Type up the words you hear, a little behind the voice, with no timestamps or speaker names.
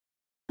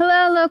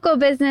local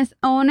business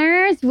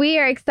owners. We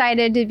are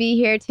excited to be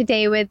here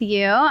today with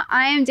you.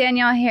 I am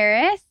Danielle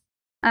Harris,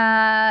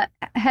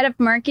 head of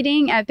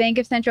marketing at Bank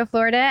of Central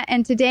Florida.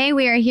 And today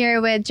we are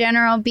here with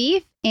General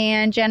Beef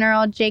and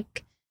General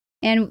Jake.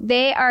 And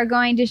they are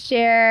going to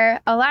share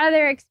a lot of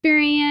their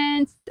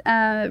experience,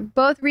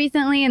 both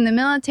recently in the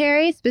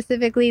military,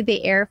 specifically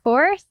the Air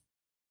Force.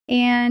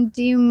 And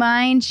do you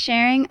mind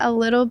sharing a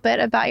little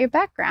bit about your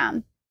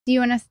background? Do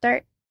you want to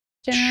start,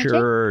 General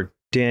Sure, Jake?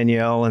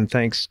 Danielle, and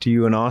thanks to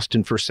you and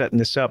Austin for setting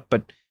this up.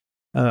 But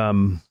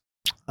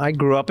I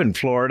grew up in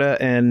Florida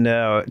and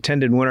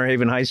attended Winter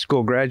Haven High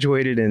School,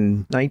 graduated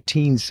in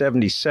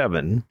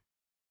 1977,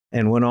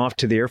 and went off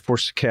to the Air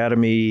Force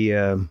Academy,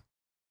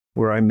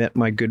 where I met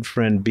my good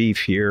friend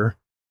Beef here.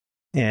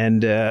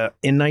 And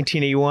in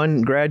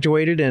 1981,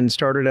 graduated and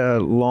started a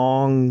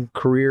long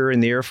career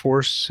in the Air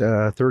Force,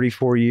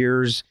 34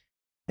 years,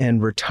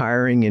 and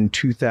retiring in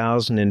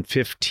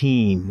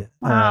 2015.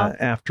 Wow.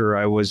 After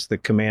I was the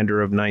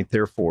commander of 9th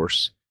Air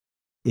Force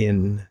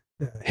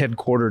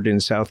headquartered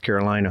in South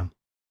Carolina.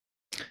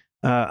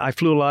 I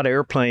flew a lot of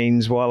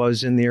airplanes while I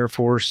was in the Air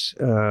Force,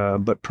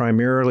 but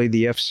primarily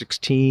the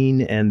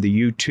F-16 and the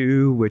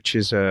U-2, which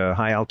is a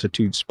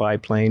high-altitude spy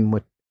plane,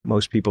 what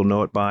most people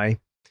know it by.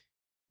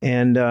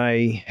 And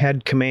I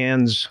had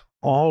commands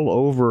all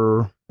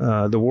over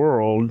the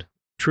world,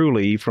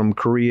 truly, from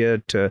Korea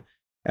to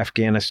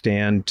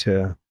Afghanistan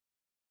to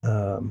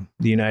the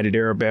United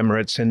Arab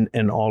Emirates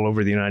and all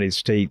over the United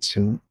States.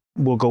 And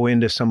we'll go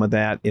into some of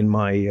that in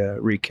my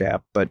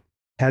recap. But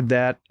had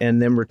that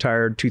and then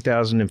retired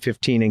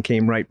 2015 and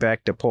came right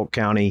back to Polk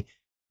County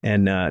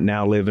and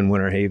now live in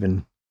Winter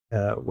Haven,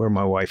 where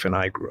my wife and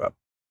I grew up.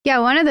 Yeah,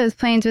 one of those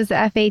planes was the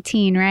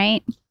F-18,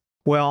 right?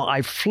 Well,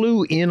 I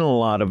flew in a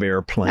lot of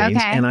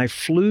airplanes, and I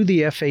flew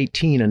the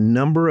F-18 a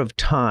number of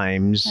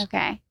times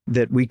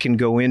that we can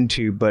go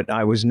into, but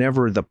I was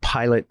never the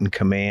pilot in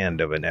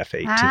command of an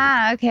F-18.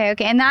 Ah, okay.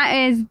 And that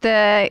is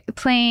the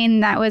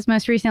plane that was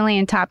most recently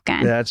in Top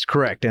Gun. That's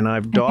correct. And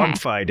I've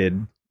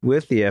dogfighted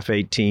with the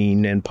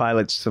F-18 and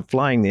pilots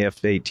flying the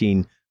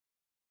F-18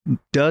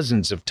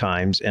 dozens of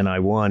times, and I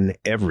won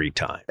every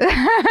time.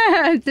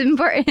 It's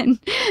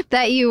important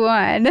that you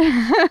won.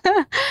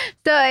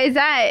 So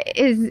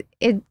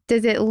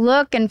does it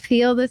look and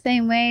feel the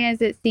same way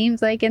as it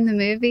seems like in the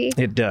movie?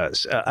 It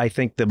does. I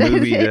think the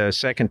movie, the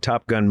second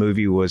Top Gun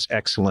movie, was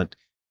excellent.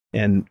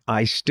 And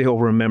I still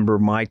remember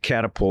my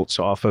catapults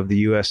off of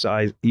the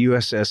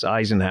USS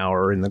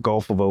Eisenhower in the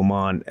Gulf of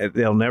Oman.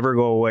 They'll never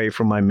go away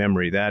from my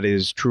memory. That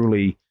is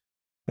truly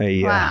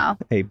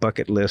a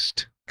bucket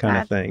list kind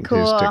of thing,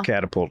 cool. Is to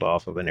catapult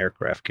off of an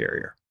aircraft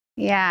carrier.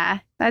 Yeah,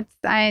 it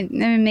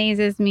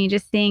amazes me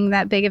just seeing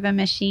that big of a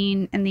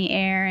machine in the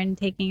air and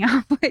taking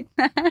off like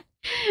that.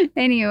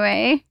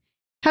 Anyway,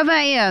 how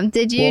about you?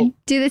 Did you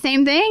do the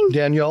same thing?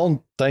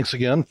 Danielle, thanks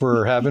again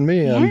for having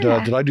me. And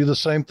did I do the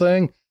same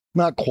thing?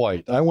 Not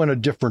quite. I went a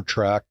different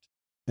track,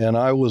 and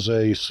I was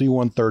a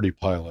C-130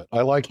 pilot.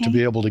 I like to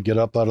be able to get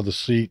up out of the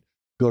seat,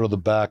 go to the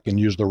back, and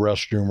use the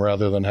restroom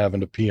rather than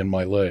having to pee in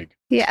my leg.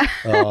 Yeah.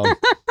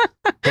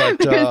 But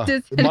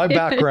my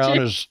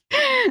background is,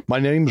 my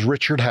name's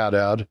Richard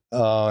Haddad.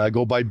 I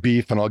go by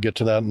Beef, and I'll get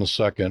to that in a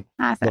second.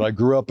 Awesome. But I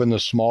grew up in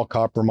this small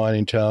copper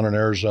mining town in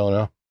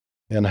Arizona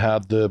and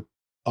had the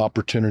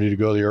opportunity to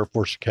go to the Air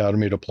Force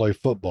Academy to play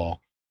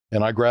football.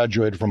 And I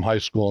graduated from high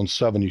school in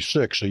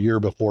 76, a year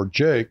before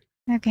Jake,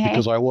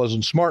 because I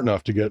wasn't smart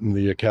enough to get in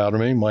the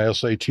academy. My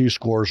SAT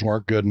scores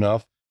weren't good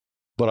enough,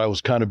 but I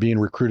was kind of being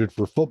recruited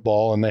for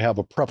football, and they have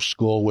a prep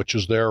school, which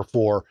is there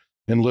for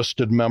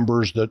enlisted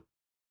members that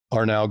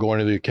are now going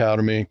to the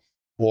academy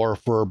or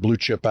for blue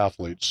chip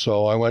athletes.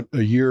 So I went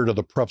a year to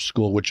the prep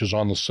school, which is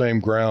on the same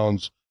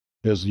grounds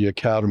as the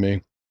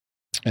academy,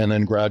 and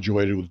then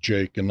graduated with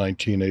Jake in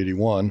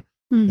 1981.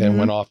 And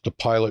went off to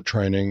pilot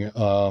training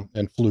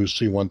and flew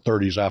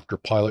C-130s after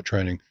pilot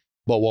training.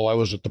 But while I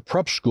was at the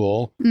prep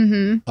school,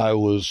 I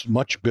was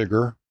much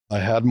bigger. I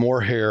had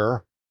more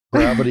hair.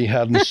 Gravity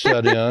hadn't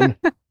set in.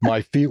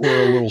 My feet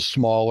were a little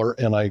smaller,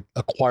 and I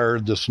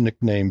acquired this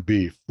nickname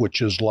Beef, which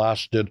has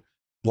lasted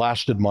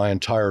my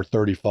entire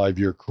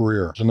 35-year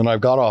career. And then I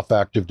got off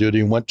active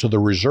duty and went to the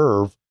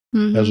reserve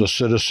as a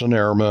citizen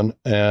airman,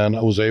 and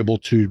I was able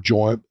to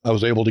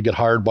get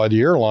hired by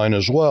the airline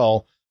as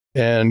well,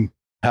 and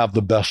have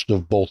the best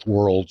of both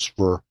worlds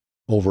for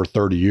over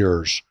 30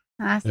 years.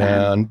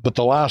 Awesome. But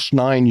the last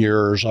 9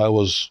 years I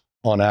was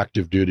on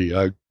active duty.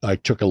 I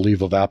took a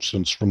leave of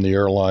absence from the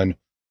airline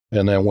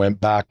and then went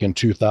back in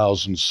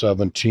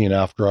 2017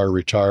 after I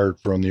retired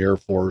from the Air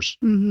Force,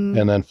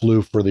 and then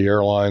flew for the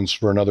airlines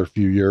for another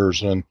few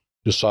years and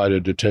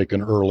decided to take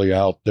an early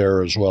out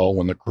there as well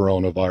when the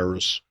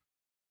coronavirus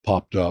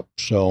popped up.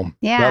 So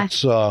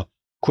that's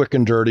quick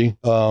and dirty.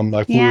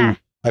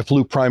 I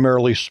flew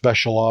primarily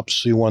special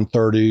ops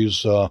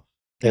C-130s,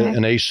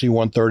 an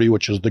AC-130,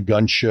 which is the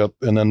gunship,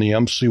 and then the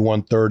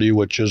MC-130,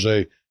 which is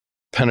a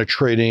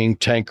penetrating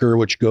tanker,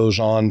 which goes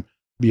on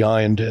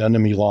behind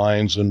enemy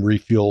lines and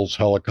refuels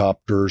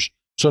helicopters.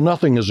 So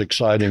nothing as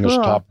exciting as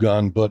Top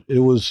Gun, but it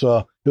was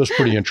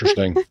pretty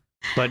interesting.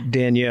 But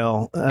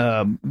Danielle,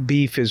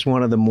 Beef is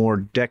one of the more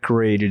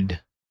decorated,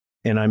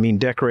 and I mean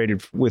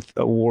decorated with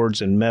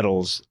awards and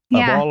medals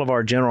of all of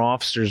our general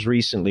officers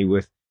recently,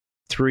 with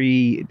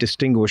 3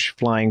 distinguished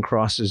flying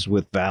crosses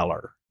with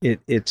valor.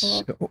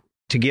 It's cool.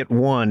 To get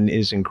 1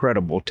 is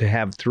incredible. To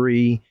have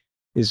 3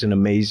 is an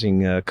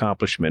amazing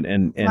accomplishment.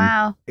 And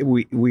wow.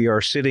 we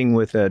are sitting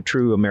with a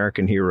true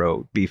American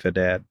hero, Beef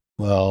Haddad.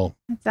 Well,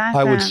 awesome.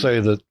 I would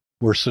say that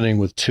we're sitting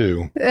with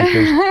 2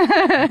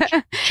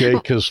 because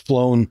Jake has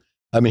flown.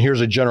 I mean,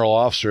 here's a general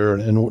officer,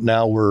 and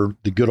now we're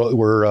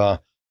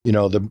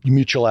the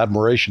Mutual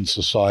Admiration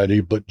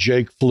Society, but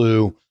Jake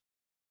flew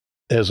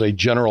as a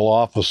general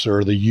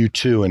officer, the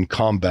U-2 in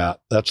combat.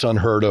 That's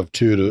unheard of,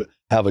 too, to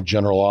have a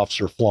general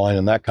officer flying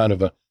in that kind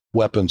of a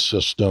weapon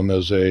system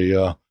as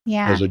a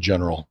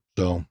general.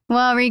 So,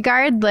 well,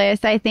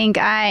 regardless, I think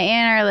I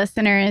and our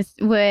listeners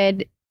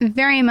would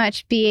very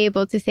much be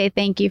able to say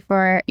thank you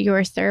for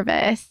your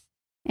service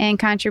and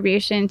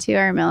contribution to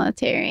our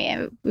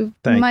military.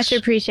 Much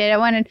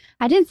appreciated.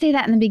 I didn't say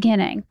that in the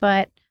beginning,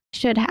 but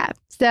should have.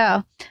 So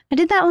I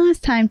did that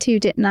last time too,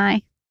 didn't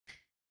I?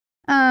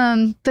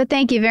 But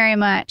thank you very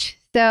much.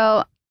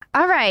 So,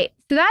 all right.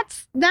 So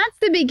that's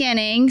the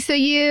beginning. So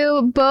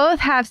you both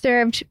have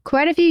served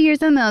quite a few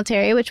years in the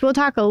military, which we'll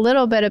talk a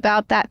little bit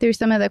about that through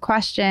some of the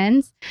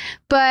questions.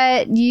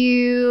 But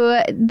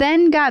you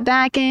then got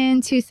back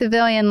into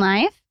civilian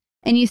life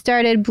and you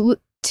started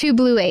Two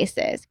Blue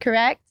Aces,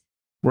 correct?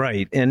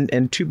 Right.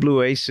 And Two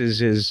Blue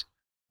Aces is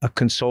a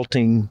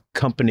consulting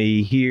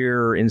company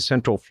here in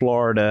Central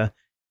Florida.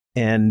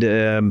 And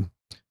the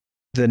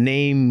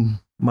name,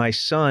 my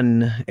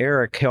son,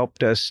 Eric,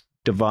 helped us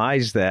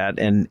devise that.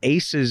 And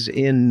ACEs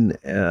in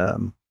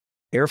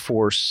Air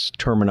Force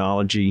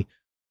terminology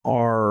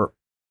are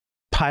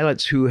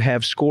pilots who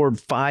have scored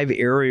 5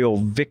 aerial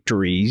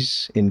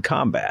victories in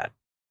combat.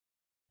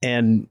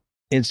 And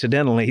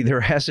incidentally,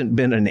 there hasn't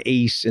been an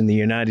ace in the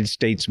United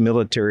States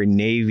military,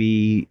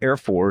 Navy, Air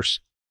Force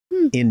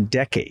in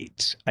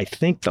decades. I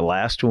think the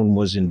last one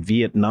was in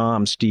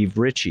Vietnam, Steve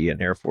Ritchie,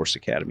 an Air Force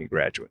Academy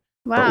graduate.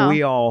 Wow. But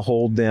we all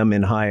hold them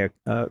in high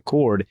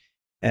accord.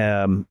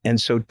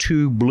 And so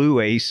Two Blue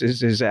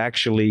Aces is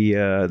actually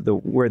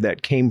where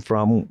that came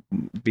from.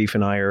 Beef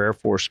and I are Air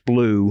Force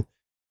Blue.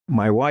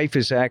 My wife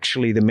is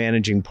actually the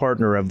managing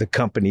partner of the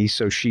company,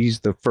 so she's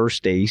the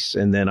first ace,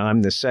 and then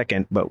I'm the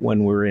second. But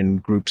when we're in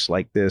groups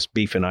like this,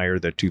 Beef and I are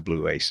the Two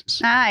Blue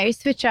Aces. You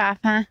switch off,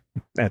 huh?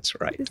 That's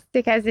right.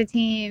 Stick as a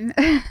team.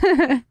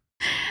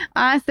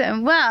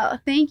 Awesome.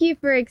 Well, thank you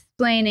for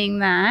explaining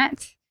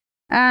that.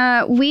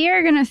 We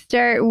are going to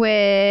start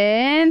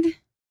with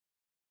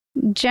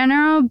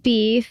General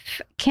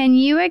Beef. Can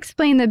you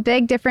explain the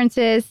big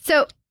differences?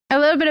 So a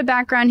little bit of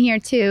background here,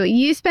 too.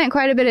 You spent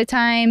quite a bit of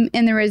time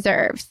in the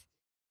reserves.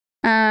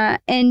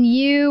 And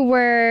you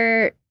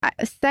were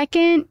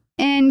second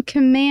in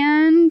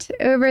command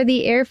over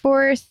the Air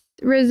Force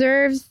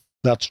Reserves.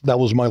 That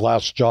was my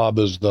last job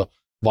as the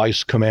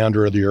vice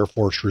commander of the Air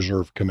Force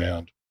Reserve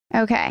Command.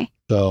 Okay.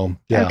 So,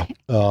 yeah.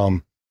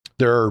 Okay.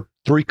 There are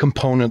 3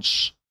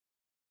 components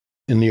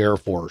in the Air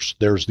Force.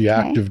 There's the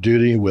active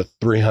duty with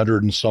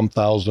 300 and some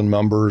thousand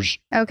members.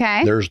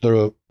 Okay. There's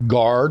the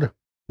Guard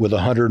with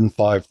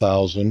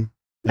 105,000.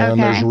 And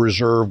there's a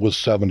reserve with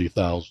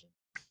 70,000.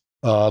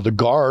 The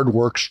Guard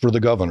works for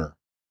the governor.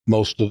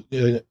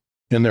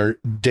 In their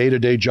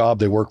day-to-day job,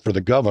 they work for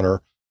the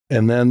governor.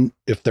 And then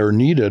if they're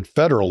needed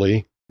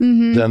federally,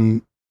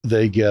 then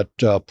they get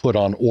put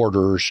on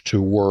orders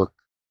to work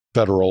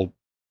federal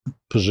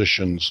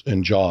positions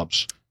and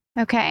jobs.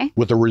 Okay.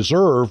 With the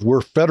reserve, we're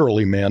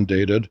federally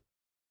mandated,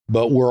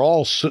 but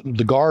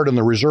the Guard and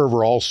the reserve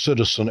are all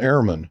citizen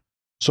airmen.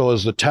 So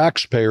as the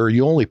taxpayer,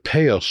 you only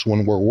pay us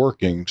when we're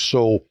working.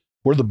 So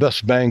we're the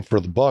best bang for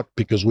the buck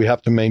because we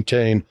have to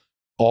maintain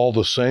all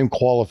the same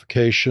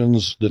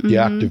qualifications that the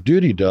active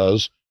duty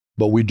does,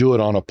 but we do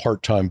it on a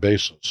part-time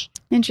basis.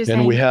 Interesting.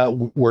 And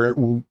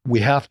we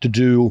have to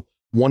do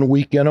 1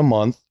 weekend a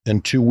month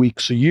and 2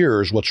 weeks a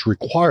year is what's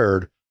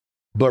required.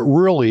 But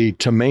really,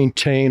 to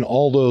maintain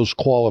all those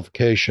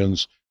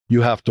qualifications,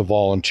 you have to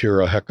volunteer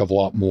a heck of a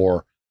lot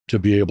more to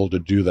be able to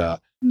do that.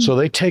 So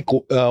they take,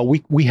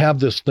 we have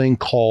this thing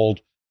called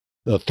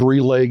a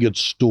 3-legged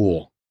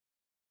stool.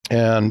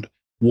 And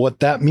what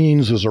that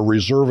means is a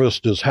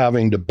reservist is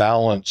having to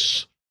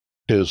balance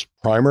his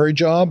primary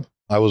job.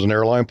 I was an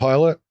airline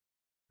pilot,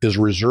 his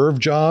reserve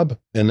job,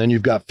 and then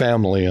you've got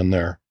family in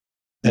there.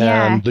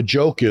 And the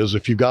joke is,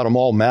 if you got them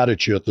all mad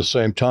at you at the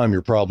same time,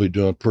 you're probably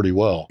doing pretty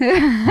well.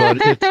 But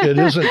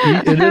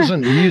it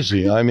isn't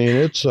easy. I mean,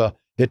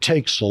 it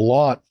takes a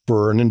lot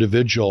for an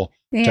individual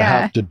to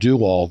have to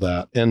do all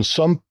that. And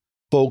some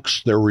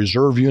folks, their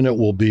reserve unit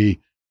will be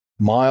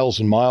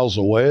miles and miles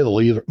away.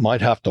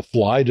 Might have to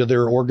fly to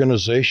their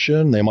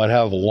organization. They might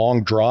have a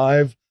long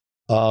drive.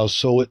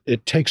 So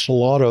it takes a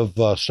lot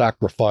of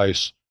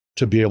sacrifice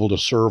to be able to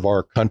serve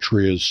our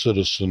country as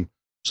citizen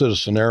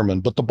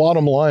airmen. But the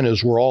bottom line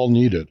is we're all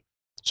needed.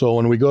 So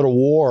when we go to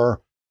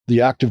war,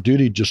 the active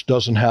duty just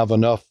doesn't have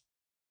enough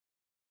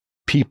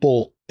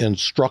people and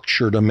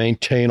structure to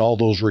maintain all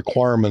those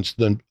requirements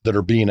that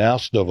are being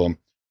asked of them.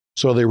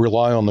 So they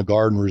rely on the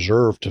Guard and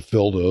Reserve to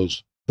fill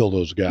those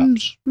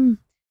gaps. Mm-hmm.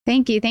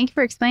 Thank you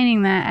for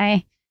explaining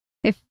that.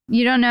 If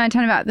you don't know a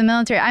ton about the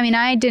military, I mean,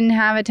 I didn't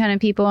have a ton of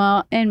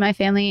people in my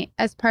family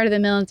as part of the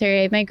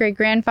military. My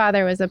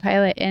great-grandfather was a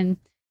pilot in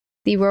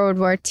the World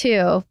War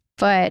II,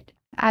 but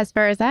as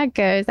far as that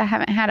goes, I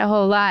haven't had a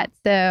whole lot.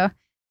 So,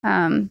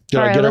 did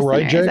I get it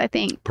right, Jake? I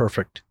think.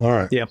 Perfect. All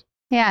right. Yep.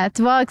 Yeah, it's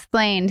well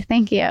explained.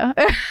 Thank you.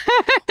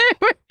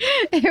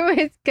 It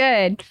was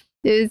good.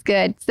 It was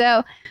good.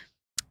 So,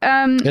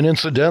 and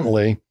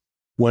incidentally,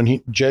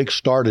 when Jake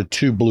started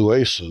Two Blue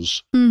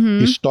Aces,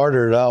 he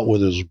started it out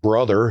with his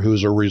brother,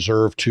 who's a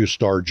reserve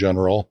 2-star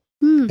general,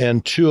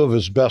 and two of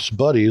his best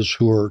buddies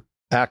who are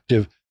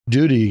active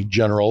duty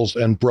generals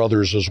and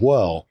brothers as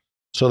well.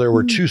 So there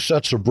were two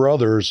sets of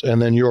brothers,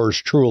 and then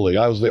yours truly.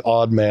 I was the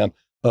odd man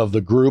of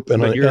the group,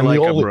 and But you're like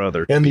a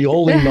brother. and the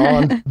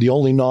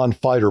only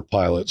non-fighter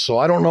pilot. So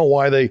I don't know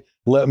why they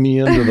let me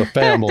into the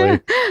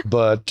family,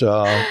 but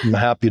I'm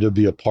happy to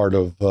be a part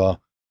of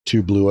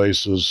Two Blue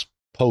Aces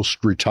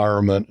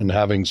post-retirement and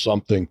having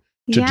something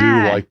to do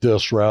like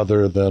this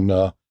rather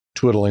than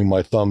twiddling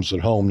my thumbs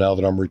at home now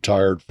that I'm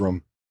retired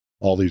from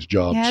all these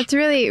jobs. Yeah, it's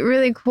really,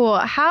 really cool.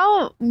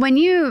 When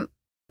you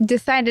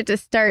decided to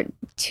start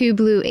Two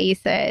Blue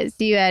Aces,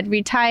 you had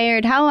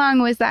retired. How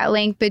long was that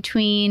length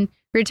between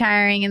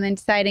retiring and then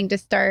deciding to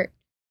start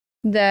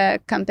the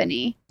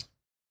company?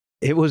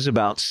 It was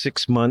about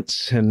 6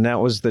 months, and that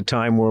was the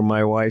time where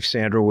my wife,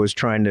 Sandra, was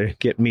trying to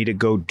get me to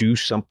go do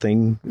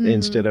something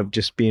instead of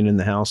just being in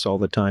the house all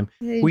the time.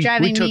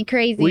 Driving me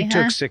crazy, We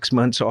took 6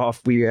 months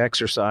off. We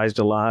exercised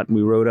a lot.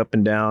 We rode up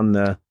and down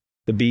the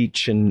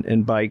beach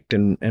and biked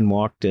and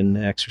walked and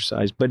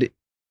exercised. But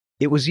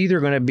it was either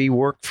going to be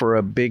work for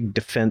a big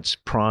defense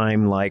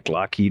prime like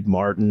Lockheed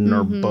Martin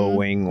or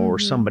Boeing or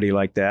somebody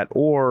like that,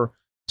 or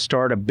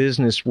start a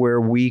business where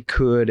we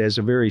could, as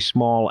a very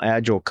small,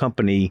 agile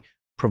company,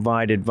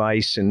 provide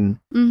advice and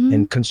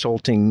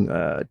consulting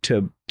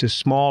to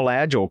small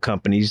agile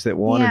companies that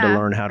wanted to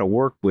learn how to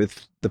work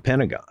with the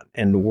Pentagon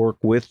and work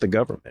with the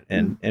government.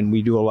 And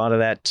we do a lot of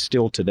that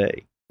still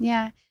today.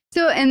 Yeah.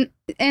 So, and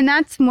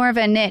that's more of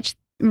a niche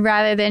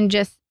rather than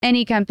just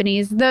any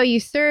companies. Though you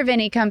serve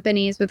any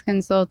companies with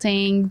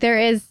consulting, there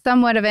is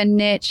somewhat of a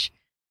niche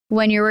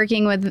when you're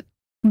working with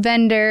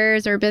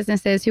vendors or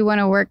businesses who want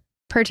to work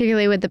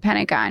particularly with the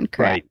Pentagon,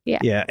 correct? Right.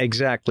 Yeah,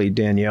 exactly,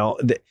 Danielle.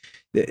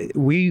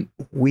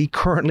 We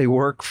currently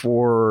work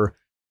for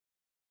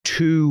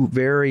two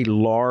very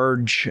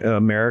large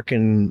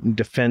American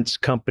defense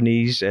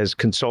companies as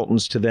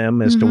consultants to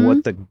them as to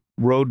what the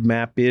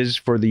roadmap is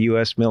for the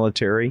U.S.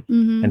 military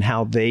and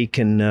how they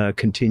can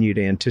continue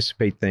to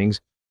anticipate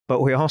things.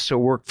 But we also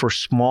work for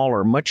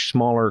much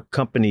smaller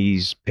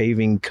companies,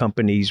 paving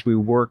companies. We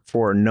work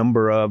for a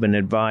number of and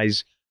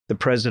advise the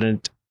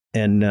president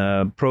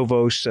and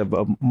provosts of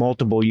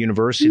multiple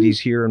universities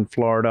here in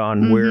Florida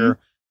on where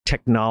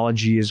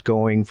technology is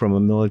going from a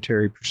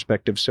military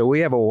perspective. So we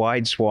have a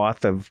wide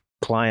swath of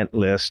client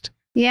list.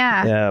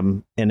 Yeah.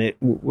 And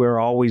we're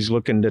always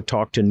looking to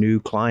talk to new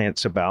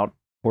clients about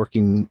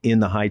working in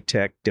the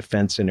high-tech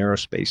defense and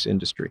aerospace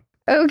industry.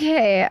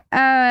 Okay.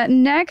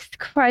 Next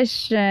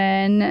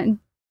question.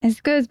 This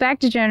goes back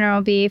to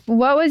General Beef.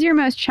 What was your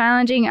most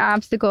challenging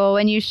obstacle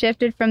when you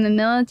shifted from the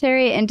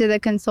military into the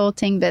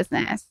consulting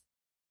business?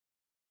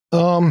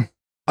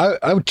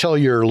 I would tell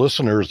your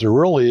listeners there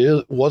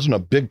really wasn't a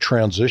big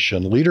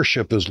transition.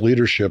 Leadership is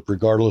leadership,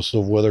 regardless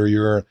of whether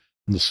you're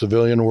in the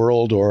civilian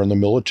world or in the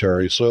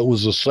military. So it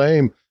was the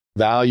same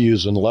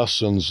values and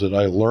lessons that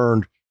I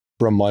learned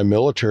from my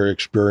military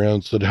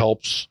experience that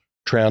helps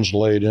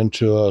translate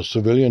into a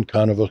civilian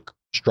kind of a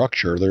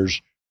structure.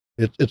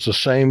 It's the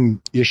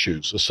same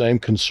issues, the same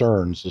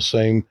concerns, the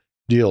same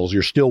deals.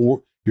 You're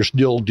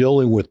still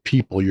dealing with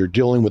people. You're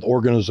dealing with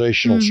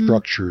organizational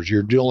structures.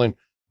 You're dealing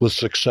with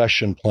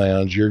succession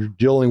plans, you're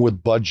dealing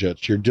with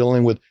budgets, you're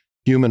dealing with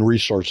human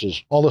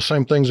resources, all the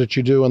same things that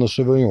you do in the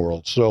civilian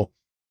world. So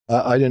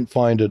I didn't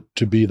find it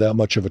to be that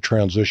much of a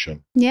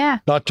transition. Yeah.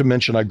 Not to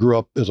mention I grew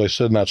up, as I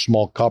said, in that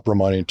small copper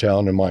mining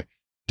town, and my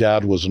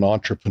dad was an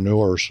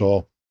entrepreneur.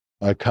 So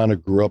I kind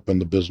of grew up in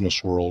the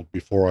business world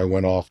before I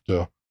went off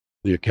to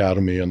the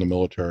academy and the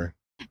military.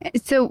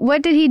 So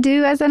what did he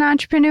do as an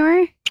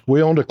entrepreneur?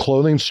 We owned a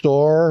clothing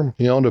store.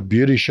 He owned a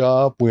beauty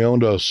shop. We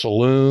owned a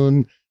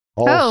saloon.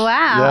 Wow.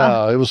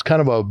 Yeah, it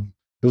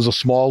was a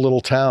small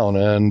little town.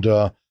 And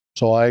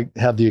so I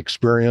had the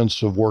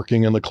experience of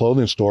working in the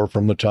clothing store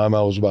from the time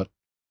I was about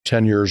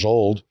 10 years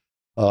old.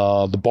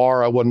 The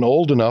bar, I wasn't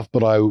old enough,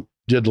 but I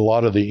did a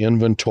lot of the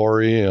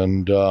inventory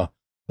and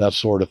that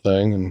sort of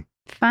thing. And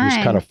Fine. it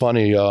was kind of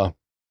funny.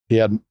 He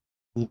had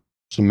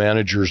some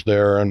managers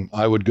there, and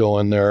I would go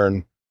in there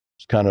and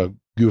just kind of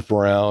goof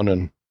around,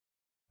 and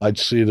I'd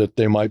see that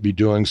they might be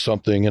doing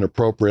something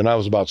inappropriate. And I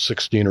was about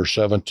 16 or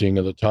 17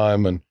 at the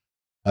time, and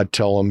I'd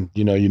tell them,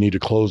 you need to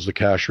close the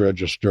cash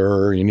register,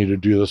 or you need to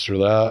do this or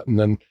that. And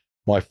then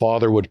my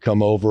father would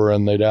come over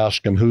and they'd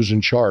ask him, who's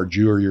in charge,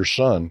 you or your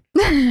son?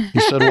 He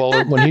said,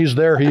 well, when he's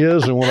there, he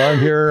is. And when I'm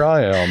here,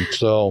 I am.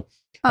 So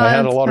I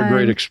had a lot of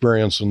great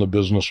experience in the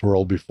business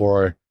world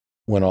before I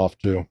went off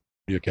to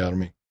the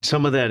academy.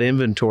 Some of that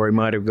inventory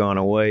might have gone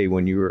away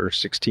when you were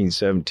 16,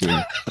 17.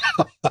 Yeah.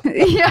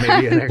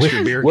 Maybe an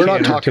extra beer We're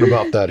can not talking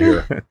about that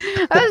here. I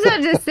was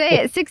about to say,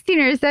 at 16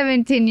 or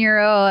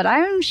 17-year-old,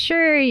 I'm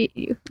sure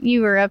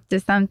you were up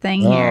to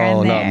something here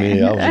and there. Not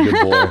me. I was a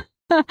good boy.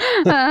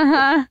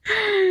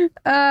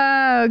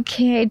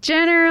 Okay,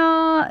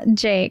 General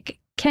Jake,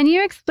 can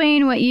you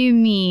explain what you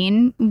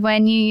mean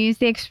when you use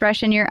the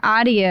expression your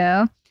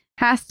audio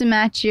has to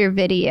match your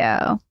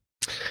video?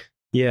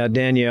 Yeah,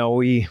 Danielle,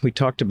 we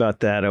talked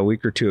about that a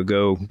week or two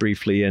ago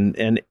briefly,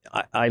 and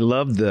I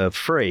love the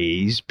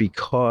phrase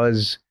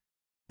because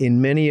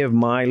in many of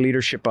my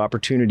leadership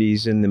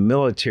opportunities in the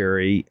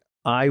military,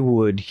 I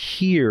would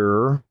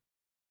hear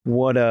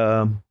what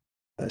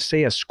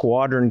say a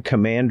squadron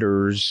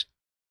commander's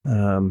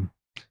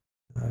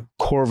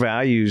core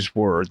values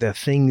were, the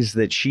things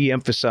that she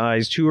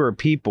emphasized to her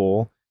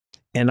people,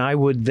 and I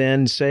would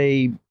then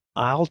say,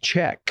 I'll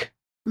check.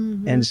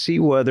 Mm-hmm. And see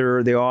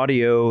whether the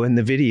audio and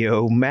the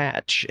video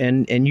match.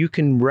 And you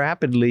can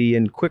rapidly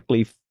and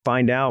quickly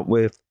find out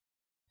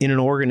in an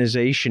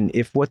organization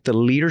if what the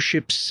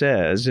leadership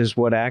says is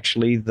what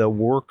actually the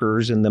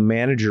workers and the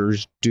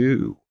managers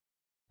do.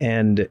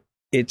 And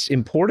it's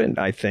important,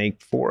 I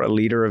think, for a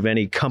leader of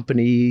any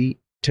company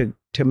to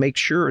make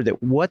sure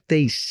that what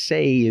they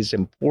say is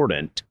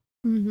important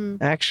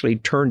actually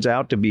turns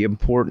out to be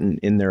important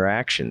in their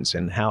actions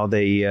and how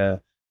they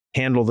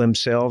handle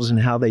themselves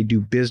and how they do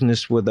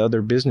business with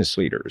other business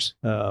leaders.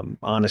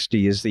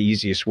 Honesty is the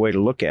easiest way to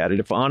look at it.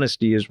 If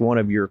honesty is one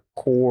of your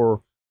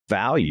core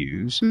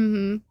values,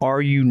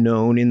 are you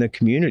known in the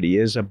community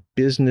as a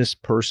business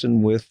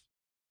person with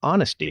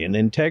honesty and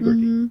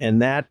integrity?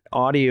 And that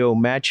audio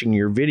matching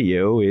your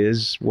video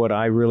is what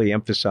I really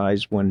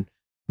emphasize when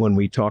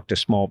we talk to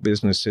small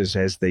businesses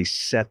as they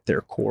set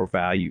their core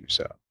values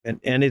up.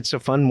 And it's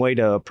a fun way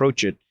to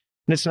approach it.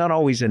 And it's not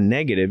always a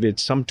negative.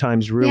 It's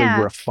sometimes really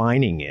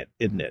refining it,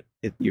 isn't it?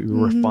 You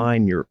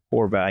refine your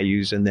core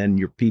values and then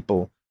your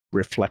people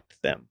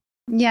reflect them.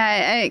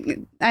 Yeah,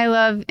 I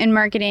love in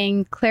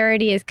marketing,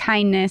 clarity is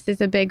kindness is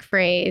a big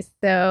phrase.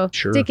 So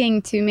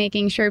sticking to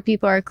making sure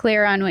people are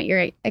clear on what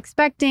you're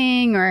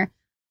expecting or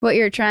what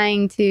you're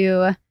trying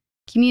to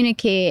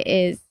communicate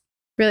is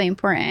really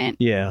important.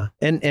 Yeah.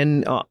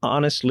 And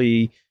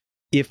honestly,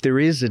 if there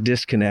is a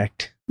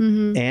disconnect,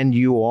 and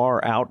you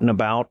are out and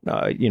about,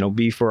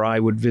 Beef or I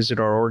would visit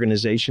our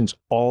organizations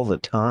all the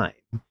time.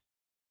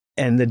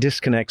 And the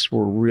disconnects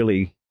were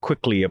really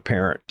quickly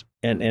apparent.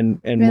 And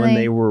really? When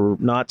they were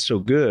not so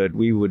good,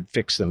 we would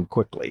fix them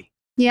quickly.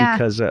 Yeah.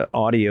 Because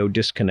audio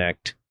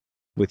disconnect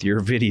with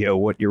your video,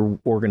 what your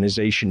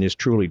organization is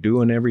truly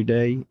doing every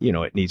day,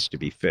 it needs to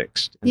be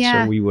fixed. And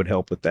so we would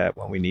help with that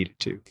when we needed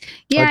to.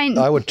 Yeah.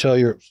 I would tell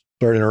your,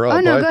 sorry to interrupt. Oh,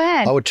 no, go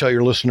ahead. I would tell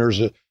your listeners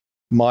that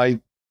my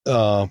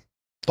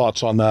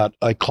thoughts on that,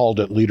 I called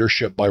it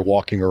leadership by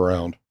walking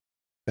around.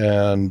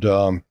 And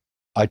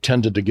I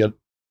tended to get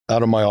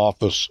out of my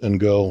office and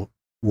go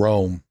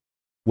roam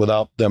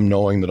without them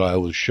knowing that I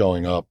was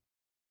showing up.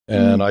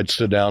 And I'd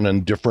sit down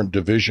in different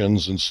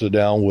divisions and sit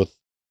down with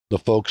the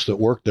folks that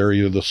work there,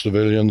 either the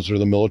civilians or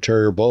the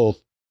military or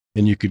both.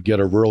 And you could get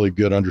a really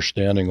good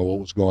understanding of what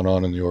was going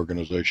on in the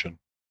organization.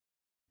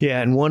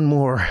 Yeah. And one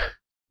more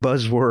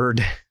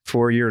buzzword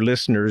for your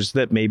listeners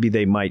that maybe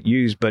they might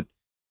use, but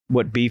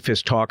what Beef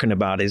is talking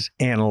about is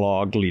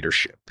analog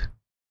leadership.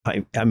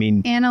 I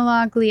mean,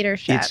 analog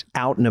leadership. It's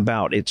out and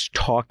about. It's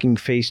talking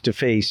face to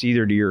face,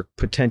 either to your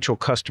potential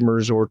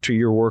customers or to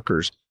your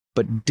workers.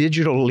 But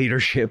digital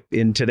leadership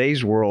in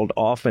today's world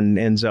often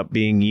ends up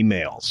being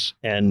emails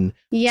and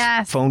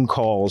phone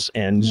calls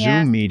and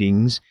Zoom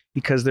meetings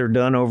because they're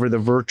done over the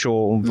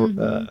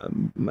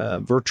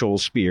virtual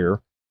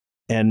sphere.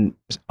 And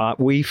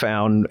we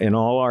found in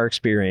all our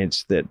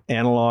experience that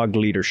analog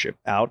leadership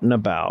out and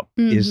about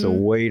is the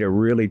way to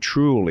really,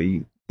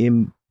 truly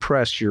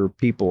impress your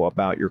people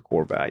about your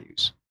core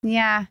values.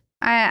 Yeah,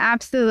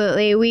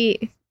 absolutely.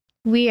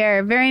 We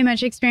are very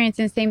much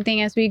experiencing the same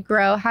thing as we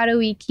grow. How do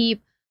we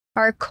keep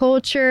our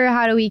culture?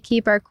 How do we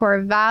keep our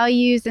core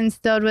values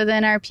instilled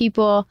within our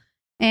people?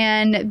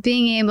 And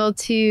being able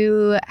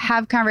to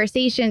have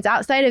conversations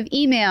outside of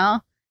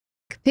email,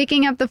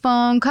 picking up the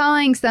phone,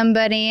 calling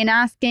somebody and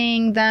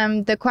asking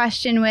them the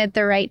question with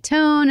the right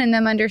tone and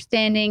them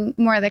understanding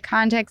more of the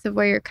context of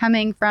where you're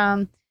coming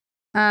from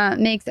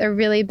makes a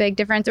really big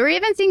difference. Or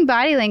even seeing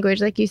body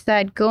language, like you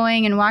said,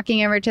 going and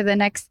walking over to the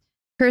next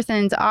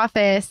person's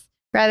office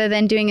rather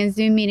than doing a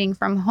Zoom meeting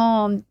from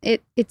home.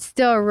 It's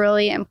still a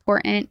really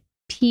important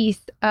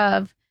piece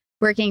of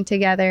working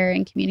together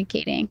and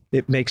communicating.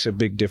 It makes a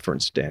big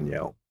difference,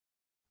 Danielle.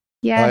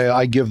 Yeah,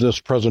 I give this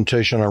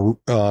presentation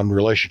on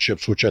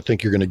relationships, which I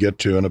think you're going to get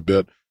to in a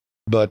bit.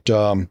 But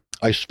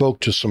I spoke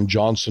to some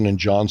Johnson &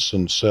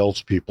 Johnson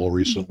salespeople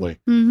recently,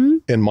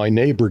 and my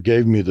neighbor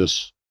gave me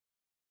this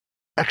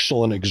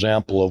excellent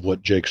example of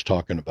what Jake's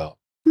talking about.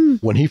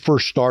 When he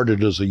first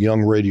started as a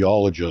young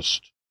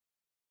radiologist,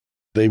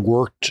 they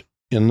worked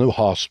in the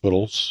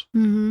hospitals.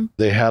 Mm-hmm.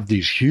 They had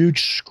these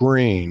huge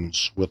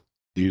screens with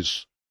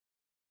these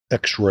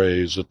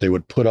x-rays that they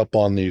would put up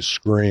on these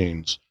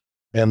screens.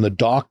 And the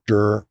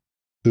doctor,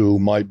 who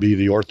might be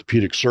the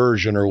orthopedic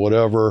surgeon or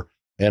whatever,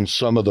 and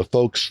some of the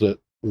folks that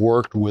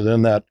worked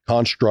within that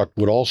construct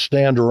would all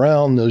stand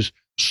around those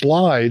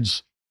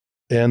slides,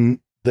 and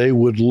they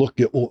would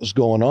look at what was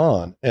going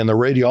on. And the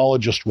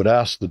radiologist would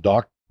ask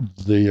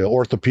the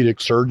orthopedic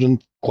surgeon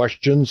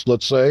questions,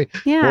 let's say.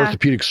 Yeah.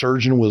 Orthopedic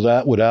surgeon would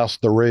ask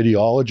the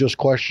radiologist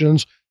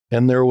questions,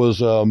 and there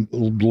was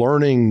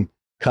learning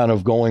kind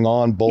of going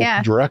on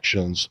both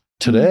directions.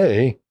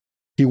 Today,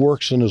 he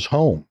works in his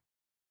home,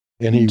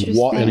 and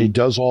he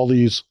does all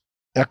these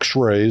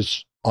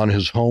x-rays on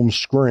his home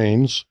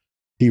screens.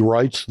 He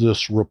writes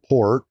this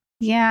report.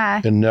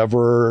 Yeah. And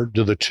never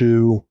do the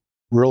two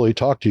really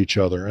talk to each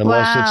other,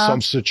 unless it's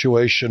some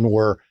situation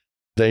where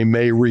they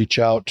may reach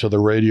out to the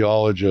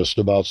radiologist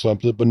about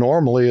something, but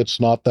normally it's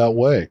not that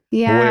way.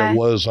 Yeah. The way it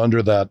was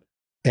under that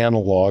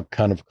analog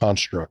kind of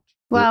construct.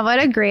 Wow,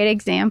 what a great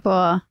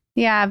example.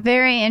 Yeah,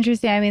 very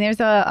interesting. I mean, there's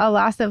a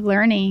loss of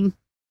learning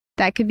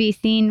that could be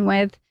seen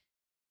with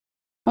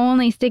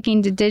only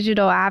sticking to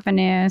digital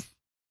avenues.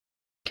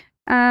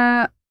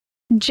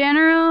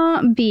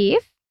 General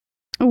Beef,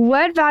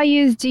 what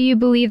values do you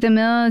believe the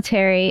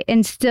military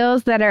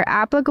instills that are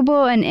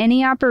applicable in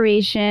any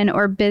operation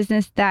or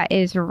business that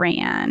is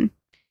ran?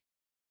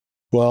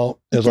 Well,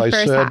 as I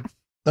said,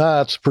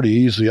 that's pretty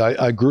easy.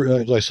 I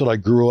grew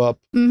up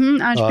in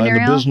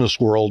the business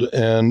world,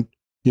 and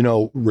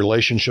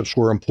relationships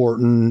were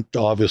important.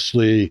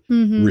 Obviously,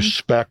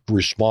 respect,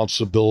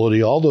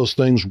 responsibility, all those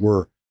things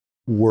were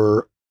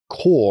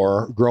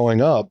core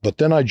growing up. But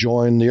then I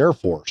joined the Air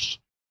Force.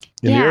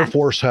 And the Air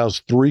Force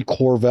has 3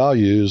 core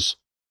values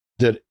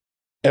that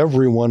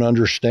everyone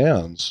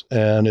understands,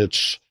 and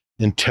it's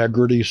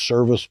integrity,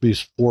 service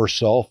before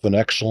self, and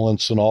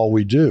excellence in all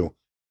we do.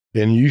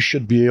 And you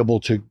should be able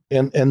to,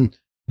 and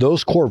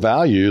those core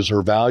values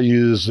are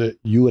values that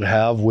you would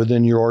have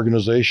within your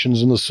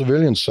organizations in the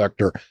civilian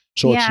sector.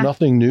 So it's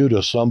nothing new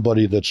to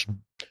somebody that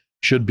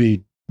should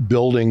be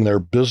building their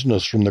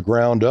business from the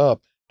ground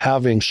up,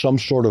 having some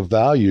sort of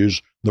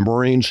values. The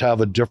Marines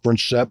have a different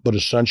set, but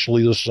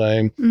essentially the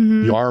same.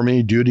 The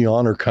Army, duty,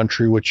 honor,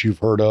 country, which you've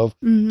heard of.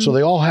 So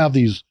they all have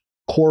these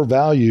core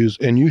values,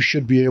 and you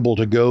should be able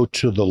to go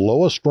to the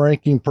lowest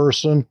ranking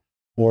person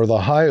or the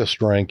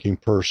highest ranking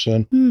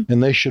person,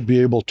 and they should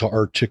be able to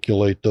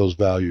articulate those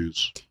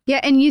values. Yeah,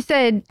 and you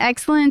said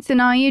excellence in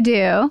all you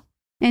do,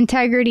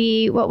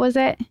 integrity, what was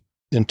it?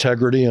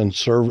 Integrity and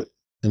service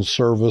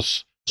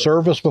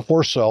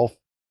before self.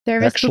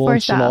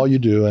 Excellence in all you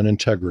do, and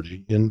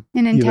integrity in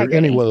either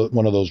any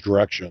one of those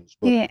directions.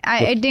 But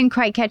I didn't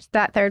quite catch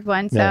that third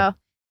one. So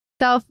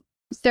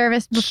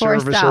service before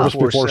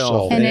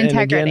self, and integrity. And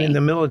again, in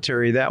the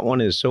military, that one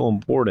is so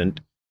important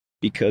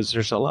because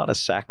there's a lot of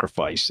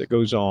sacrifice that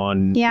goes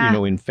on,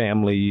 in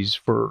families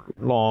for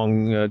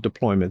long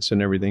deployments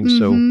and everything.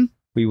 So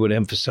we would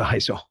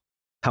emphasize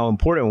how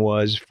important it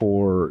was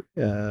for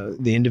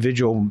the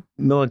individual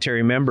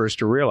military members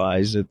to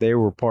realize that they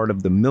were part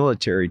of the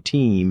military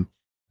team.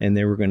 And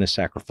they were going to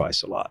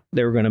sacrifice a lot.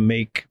 They were going to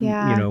make,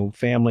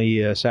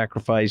 family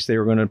sacrifice. They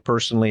were going to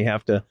personally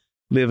have to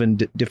live in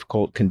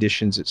difficult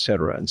conditions, et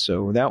cetera. And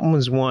so that one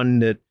was one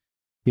that,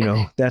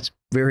 that's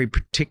very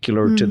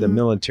particular to the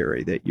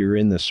military, that you're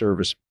in the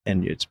service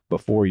and it's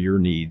before your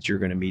needs. You're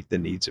going to meet the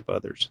needs of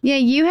others. Yeah,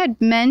 you had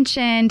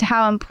mentioned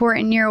how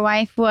important your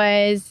wife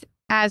was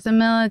as a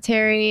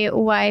military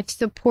wife,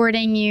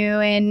 supporting you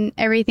in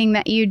everything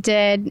that you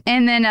did.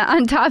 And then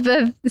on top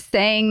of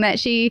saying that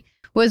she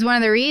was one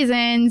of the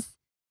reasons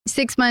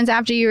 6 months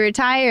after you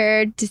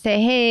retired to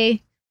say,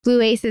 hey, Blue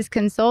Aces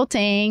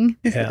Consulting,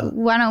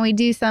 why don't we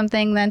do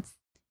something that's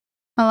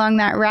along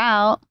that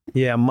route?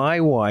 Yeah, my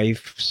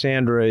wife,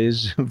 Sandra,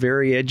 is a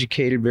very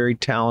educated, very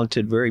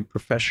talented, very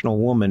professional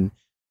woman,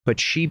 but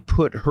she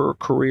put her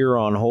career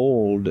on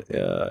hold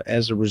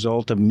as a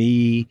result of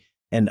me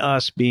and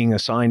us being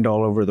assigned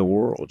all over the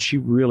world. She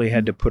really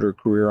had to put her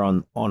career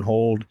on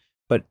hold.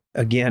 But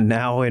again,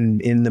 now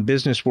in the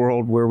business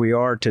world where we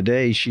are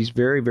today, she's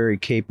very, very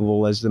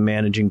capable as the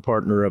managing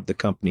partner of the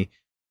company.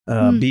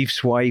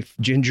 Beef's wife,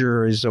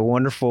 Ginger, is a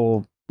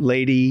wonderful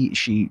lady.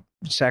 She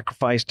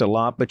sacrificed a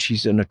lot, but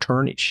she's an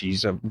attorney.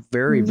 She's a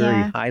very,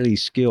 very highly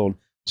skilled.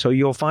 So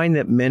you'll find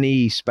that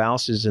many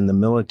spouses in the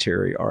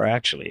military are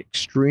actually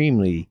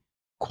extremely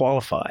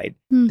qualified.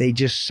 They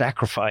just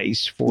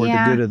sacrifice for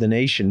the good of the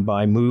nation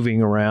by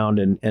moving around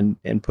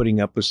and putting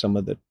up with some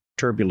of the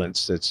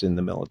turbulence that's in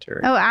the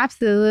military. Oh,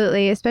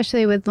 absolutely.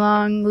 Especially with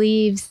long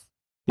leaves,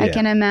 I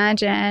can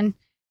imagine.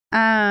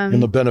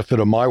 And the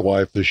benefit of my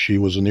wife is she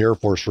was in the Air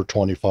Force for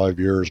 25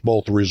 years,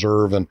 both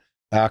reserve and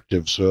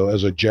active. So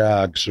as a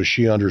JAG, so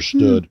she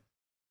understood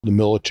the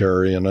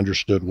military and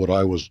understood what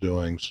I was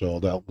doing. So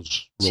that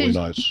was really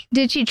nice.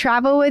 Did she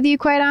travel with you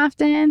quite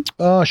often?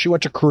 She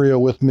went to Korea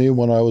with me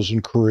when I was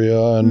in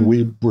Korea, and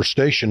we were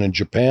stationed in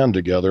Japan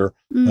together.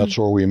 That's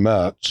where we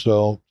met.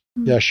 So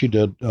yeah, she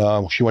did.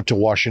 She went to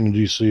Washington,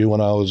 D.C. when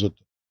I was at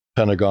the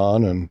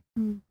Pentagon,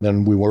 and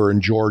then we were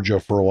in Georgia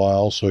for a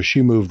while. So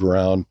she moved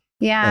around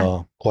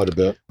quite a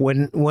bit.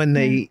 When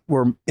they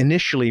were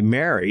initially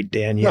married,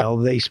 Danielle,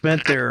 they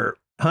spent their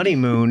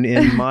honeymoon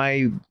in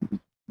my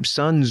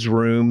son's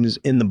rooms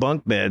in the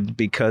bunk bed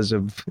because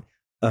of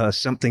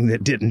something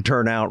that didn't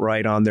turn out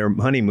right on their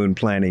honeymoon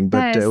planning.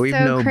 But we've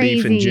known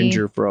Beef and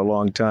Ginger for a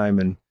long time,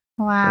 and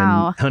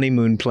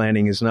honeymoon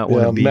planning is not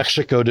one of Beef.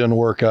 Mexico didn't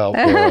work out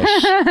for us.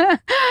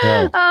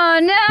 Oh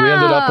no! We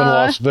ended up in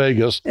Las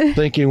Vegas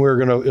thinking we were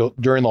going to,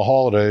 during the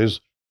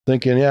holidays,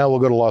 thinking, we'll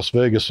go to Las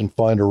Vegas and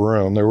find a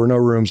room. There were no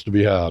rooms to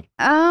be had.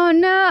 Oh,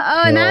 no.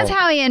 Oh, and that's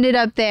how he ended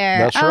up there.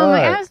 That's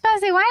right. I was about to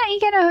say, why don't you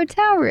get a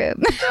hotel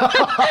room?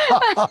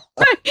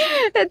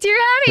 That's your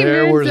honeymoon.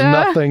 There was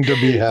nothing to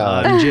be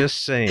had. I'm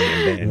just saying,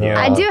 Danielle.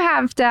 I do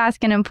have to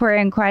ask an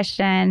important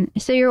question.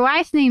 So your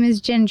wife's name is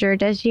Ginger.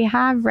 Does she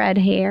have red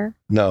hair?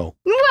 No.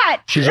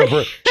 What? She's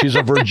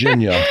a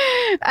Virginia.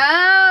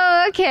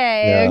 Oh,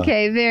 okay. Yeah.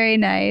 Okay. Very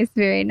nice.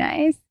 Very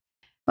nice.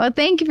 Well,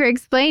 thank you for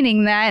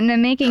explaining that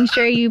and making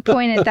sure you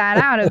pointed that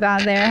out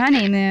about their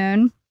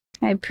honeymoon.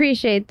 I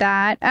appreciate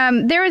that.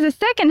 There was a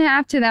second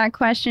half to that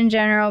question,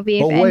 General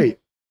Beef. Oh, wait.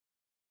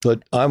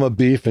 But I'm a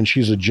Beef and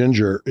she's a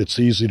Ginger. It's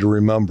easy to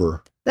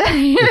remember.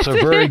 It's a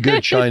very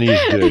good Chinese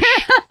dish.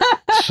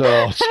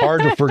 So it's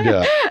hard to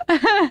forget.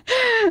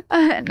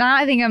 Now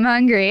I think I'm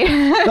hungry.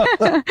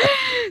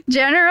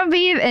 General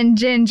Beef and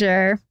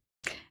Ginger.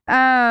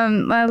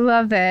 I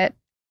love it.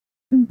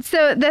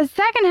 So the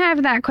second half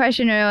of that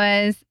question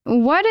was,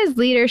 what is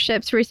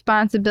leadership's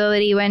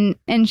responsibility when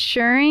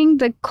ensuring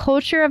the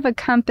culture of a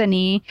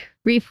company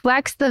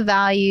reflects the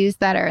values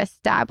that are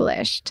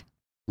established?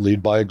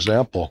 Lead by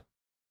example.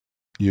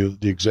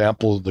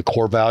 The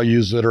core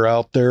values that are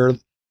out there,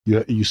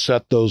 you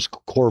set those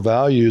core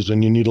values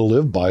and you need to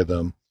live by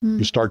them.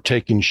 You start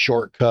taking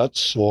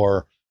shortcuts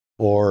or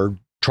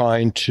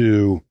trying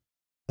to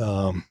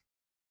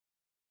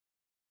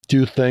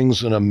do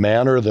things in a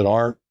manner that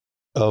aren't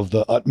of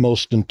the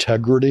utmost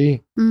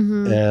integrity,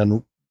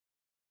 and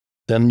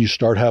then you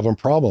start having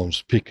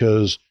problems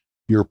because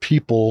your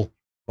people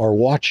are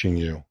watching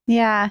you.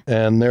 Yeah.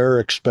 And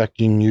they're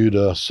expecting you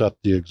to set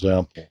the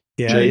example.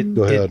 Yeah, Jay,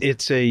 go ahead.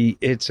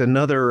 It's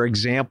another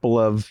example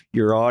of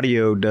your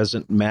audio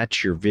doesn't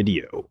match your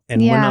video.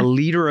 And when a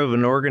leader of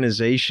an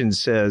organization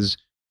says,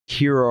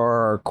 here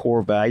are our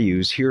core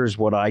values, here's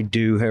what I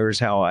do, here's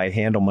how I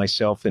handle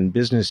myself in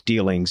business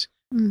dealings.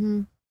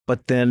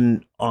 But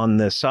then on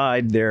the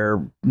side, they're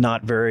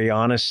not very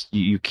honest.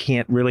 You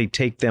can't really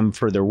take them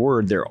for their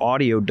word. Their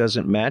audio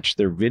doesn't match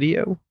their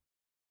video.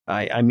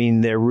 I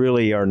mean, they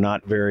really are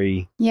not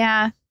very.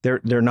 Yeah.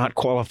 They're not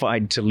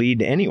qualified to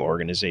lead any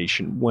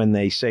organization when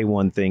they say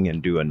one thing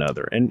and do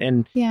another.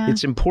 And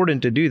it's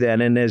important to do that.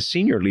 And as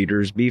senior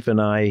leaders, Beef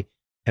and I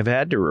have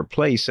had to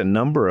replace a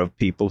number of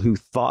people who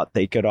thought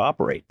they could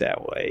operate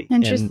that way.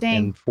 Interesting.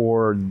 And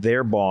for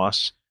their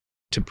boss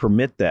to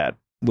permit that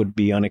would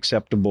be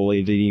unacceptable at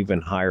an even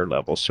higher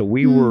level. So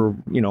we were,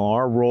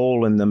 our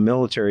role in the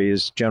military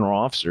as general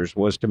officers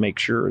was to make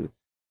sure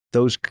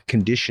those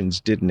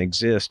conditions didn't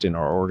exist in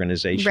our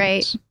organizations.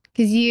 Right.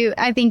 Because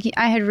I think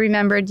I had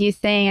remembered you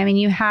saying,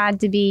 you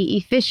had to be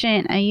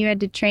efficient and you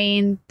had to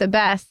train the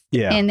best.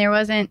 Yeah. And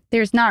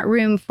there's not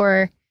room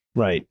for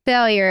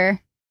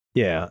failure.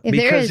 Yeah.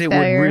 Because it would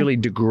really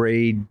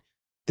degrade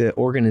the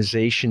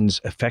organization's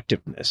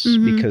effectiveness,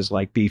 because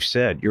like Beef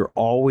said, you're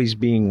always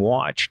being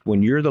watched.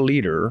 When you're the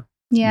leader,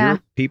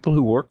 your people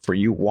who work for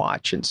you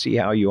watch and see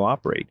how you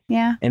operate.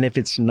 Yeah. And if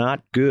it's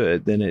not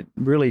good, then it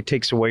really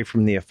takes away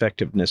from the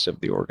effectiveness of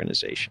the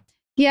organization.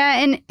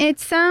 Yeah. And it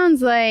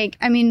sounds like,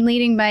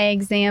 leading by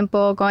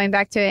example, going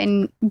back to it,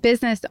 in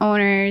business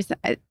owners,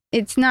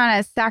 it's not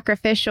as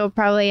sacrificial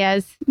probably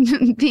as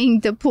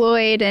being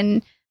deployed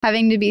and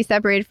having to be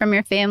separated from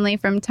your family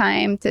from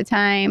time to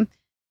time.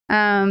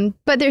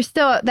 But there's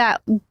still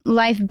that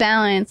life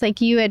balance,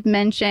 like you had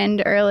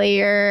mentioned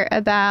earlier,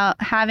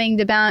 about having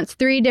to balance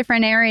 3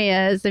 different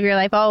areas of your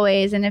life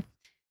always. And if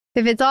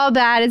it's all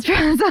bad, it's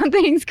because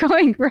something's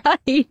going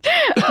right.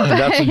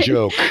 That's a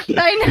joke.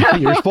 I know.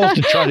 You're supposed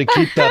to try to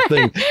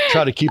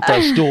keep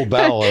that stool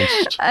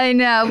balanced. I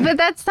know. But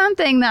that's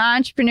something that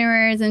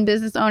entrepreneurs and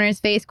business owners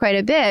face quite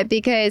a bit,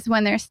 because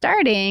when they're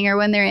starting or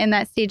when they're in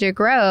that stage of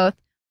growth,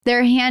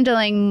 they're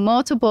handling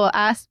multiple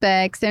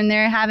aspects and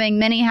they're having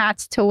many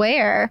hats to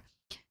wear.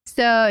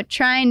 So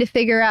trying to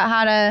figure out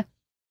how to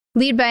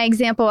lead by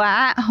example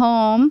at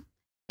home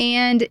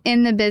and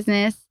in the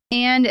business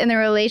and in the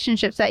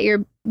relationships that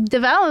you're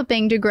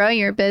developing to grow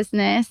your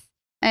business.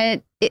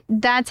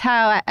 That's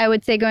how I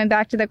would say, going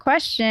back to the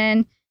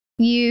question,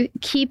 you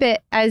keep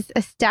it as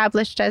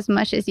established as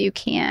much as you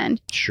can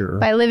Sure.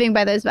 by living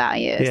by those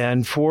values. Yeah,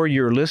 and for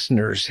your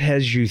listeners,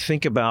 as you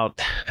think about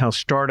how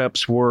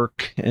startups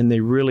work and they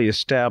really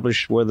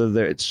establish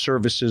whether it's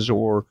services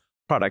or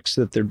products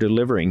that they're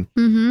delivering,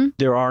 Mm-hmm.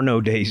 there are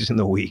no days in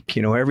the week.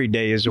 Every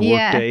day is a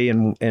Yeah. work day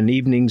and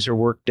evenings are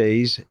work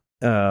days.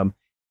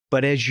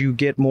 But as you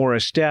get more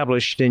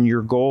established and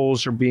your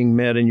goals are being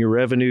met and your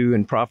revenue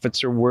and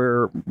profits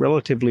are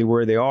relatively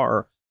where they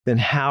are, then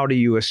how do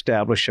you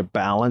establish a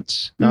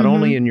balance, not Mhm.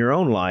 only in your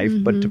own life,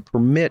 but Mhm. to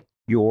permit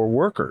your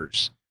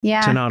workers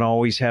Yeah. to not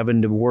always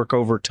having to work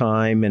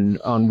overtime and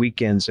on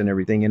weekends and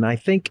everything. And I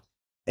think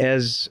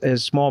as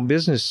small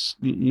business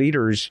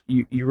leaders,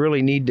 you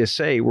really need to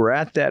say we're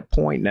at that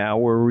point now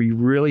where we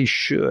really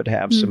should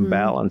have some Mhm.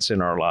 balance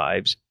in our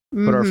lives,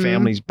 put our Mhm.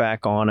 families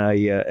back on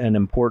an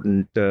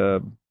important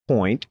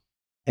point.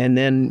 And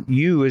then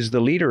you as the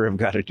leader have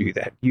got to do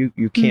that. You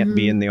can't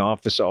be Mhm. in the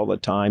office all the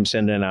time,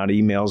 sending out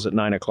emails at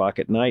 9:00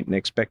 at night and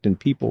expecting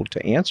people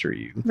to answer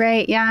you.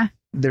 Right. Yeah.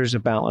 There's a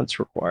balance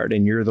required,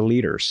 and you're the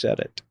leader. Set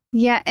it.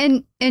 Yeah.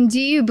 And do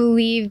you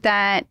believe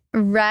that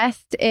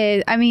rest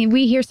is, I mean,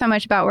 we hear so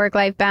much about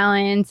work-life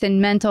balance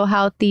and mental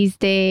health these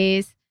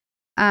days.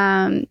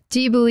 Do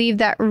you believe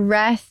that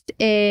rest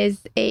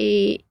is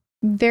a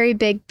very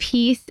big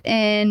piece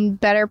in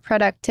better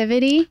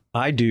productivity?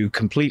 I do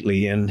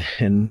completely, and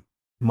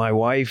my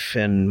wife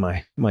and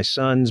my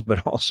sons,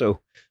 but also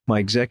my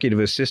executive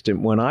assistant.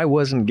 When I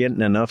wasn't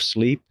getting enough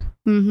sleep,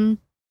 Mm-hmm.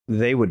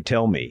 they would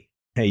tell me,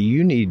 "Hey,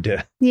 you need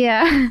to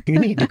Yeah.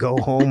 go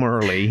home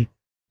early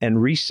and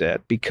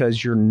reset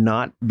because you're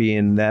not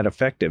being that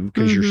effective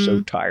because you're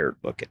so tired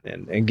looking."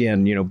 And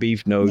again,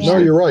 Beef knows. No,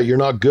 Yeah. you're right. You're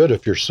not good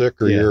if you're sick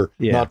or Yeah, you're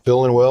yeah. not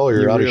feeling well or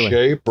you're You out really- of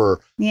shape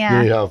or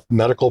Yeah. you have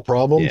medical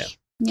problems.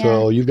 Yeah.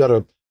 So you've got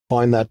to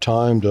find that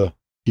time to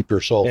keep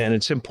yourself. And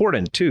it's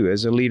important too,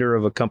 as a leader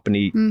of a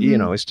company,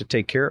 Mhm. is to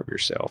take care of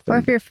yourself. Or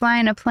And- if you're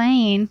flying a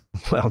plane.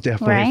 Well,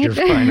 definitely Right? if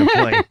you're flying a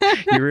plane,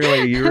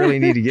 you really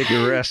need to get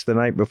your rest the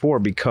night before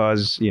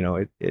because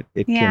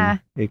Yeah.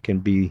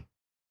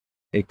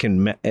 it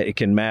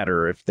can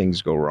matter if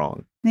things go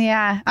wrong.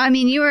 Yeah. I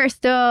mean, you were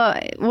still,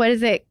 what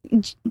is it,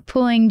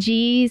 pulling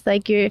G's?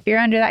 Like if you're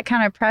under that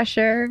kind of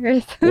pressure.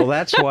 Well,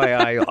 that's why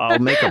I'll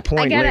make a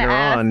point gotta later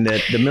ask. on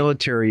that the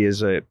military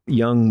is a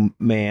young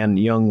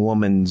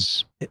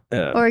woman's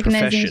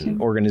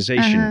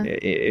organization. Uh-huh.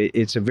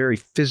 It's a very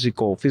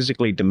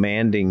physically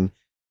demanding,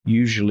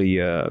 usually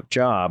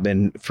job.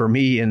 And for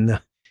me in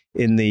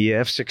the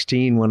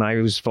F-16, when I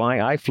was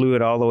flying, I flew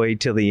it all the way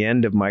till the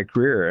end of my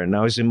career, and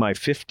I was in my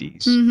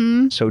 50s.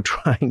 Mm-hmm. So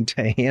trying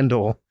to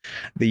handle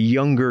the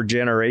younger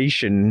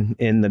generation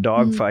in the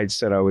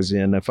dogfights that I was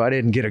in, if I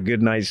didn't get a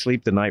good night's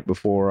sleep the night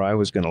before, I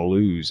was going to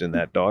lose in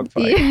that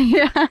dogfight.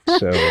 Yeah.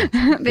 So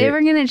they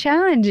were going to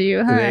challenge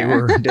you, huh? they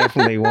were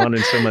definitely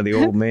wanting some of the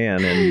old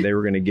man, and they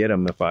were going to get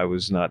him if I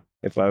was not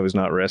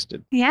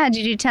rested. Yeah.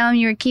 Did you tell them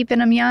you were keeping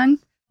them young?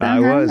 I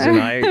was, and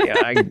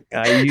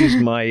I used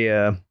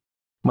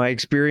my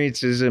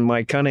experiences and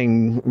my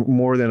cunning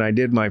more than I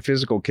did my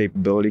physical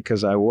capability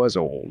because I was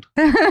old.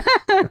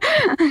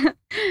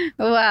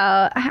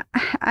 Well,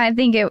 I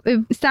think it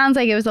sounds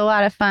like it was a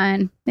lot of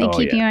fun. They Oh,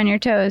 keep yeah. you on your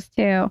toes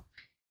too.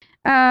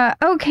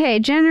 Okay,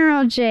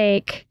 General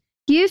Jake,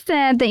 you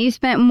said that you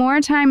spent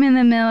more time in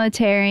the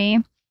military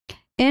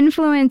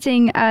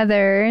influencing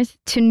others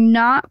to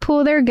not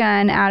pull their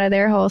gun out of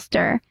their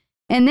holster.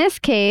 In this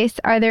case,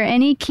 are there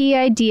any key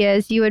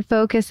ideas you would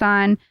focus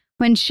on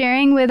when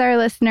sharing with our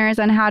listeners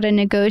on how to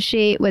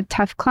negotiate with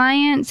tough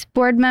clients,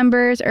 board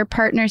members, or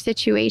partner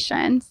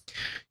situations?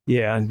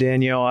 Yeah,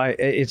 Danielle,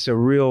 it's a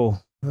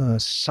real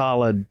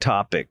solid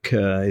topic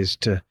is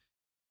to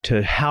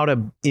how to,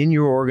 in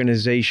your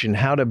organization,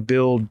 how to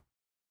build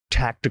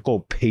tactical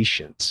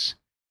patience,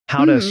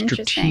 how to Interesting.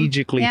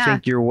 strategically Yeah.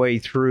 think your way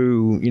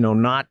through,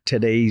 not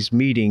today's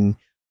meeting,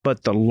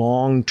 but the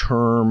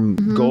long-term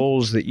Mhm.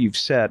 goals that you've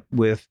set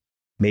with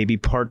maybe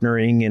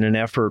partnering in an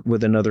effort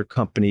with another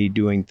company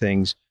doing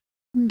things.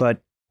 Mm.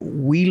 But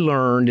we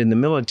learned in the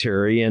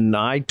military, and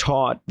I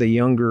taught the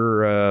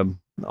younger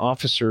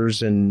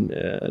officers and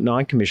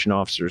non-commissioned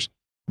officers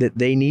that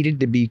they needed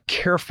to be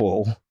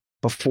careful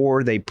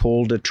before they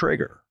pulled a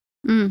trigger.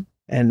 Mm.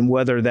 And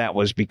whether that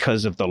was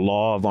because of the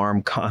law of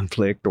armed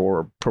conflict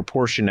or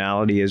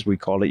proportionality, as we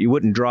called it, you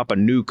wouldn't drop a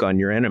nuke on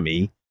your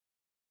enemy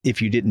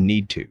if you didn't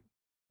need to.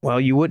 Well,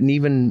 you wouldn't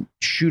even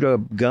shoot a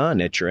gun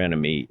at your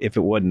enemy if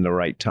it wasn't the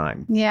right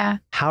time. Yeah.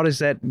 How does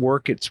that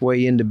work its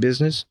way into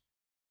business?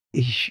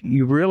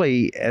 You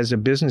really, as a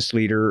business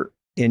leader,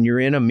 and you're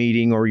in a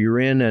meeting or you're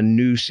in a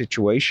new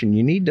situation,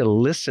 you need to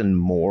listen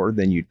more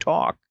than you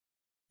talk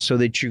so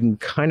that you can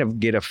kind of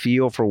get a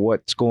feel for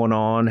what's going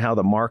on, how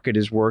the market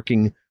is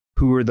working,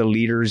 who are the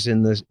leaders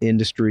in the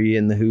industry,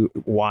 and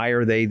why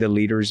are they the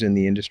leaders in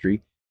the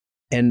industry.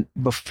 And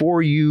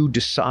before you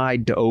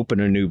decide to open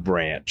a new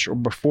branch or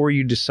before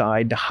you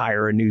decide to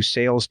hire a new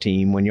sales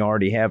team when you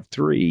already have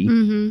 3,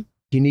 Mm-hmm.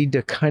 you need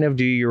to kind of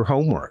do your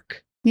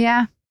homework.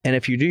 Yeah. And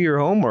if you do your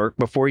homework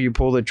before you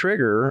pull the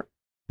trigger,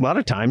 a lot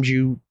of times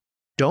you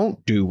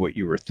don't do what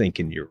you were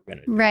thinking you were going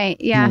to do. Right.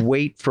 Yeah. You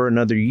wait for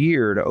another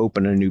year to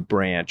open a new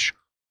branch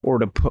or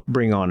to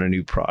bring on a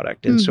new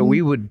product. And so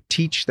we would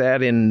teach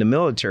that in the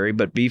military,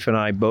 but Beef and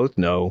I both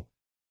know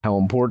how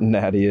important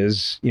that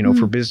is,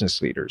 for business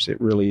leaders.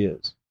 It really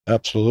is.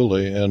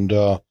 Absolutely. And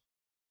a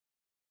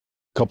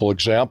couple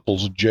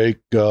examples. Jake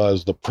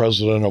is the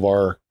president of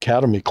our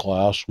academy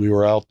class. We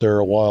were out there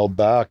a while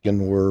back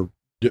and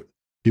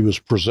he was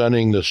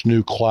presenting this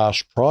new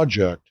class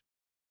project.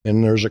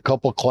 And there's a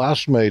couple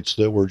classmates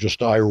that were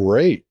just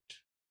irate.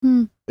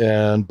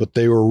 But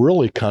they were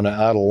really kind of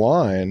out of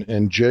line.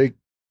 And Jake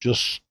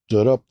just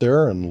stood up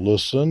there and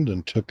listened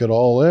and took it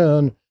all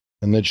in,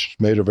 and then just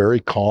made a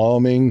very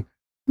calming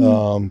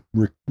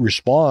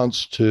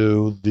response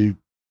to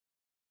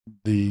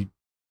the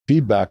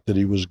feedback that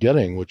he was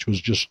getting, which was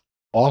just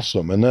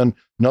awesome. And then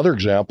another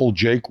example,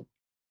 Jake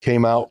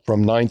came out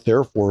from 9th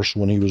Air Force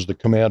when he was the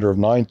commander of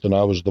 9th, and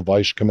I was the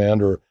vice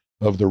commander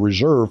of the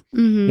reserve.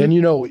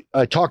 And,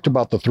 I talked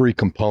about the three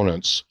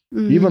components.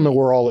 Even though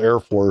we're all Air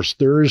Force,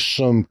 there is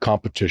some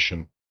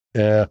competition.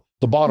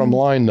 The bottom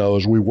line, though,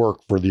 is we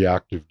work for the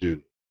active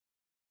duty.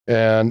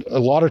 And a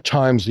lot of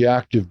times the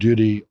active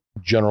duty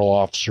general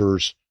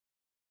officers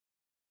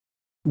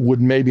would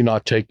maybe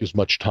not take as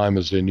much time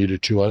as they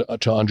needed to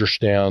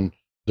understand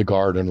the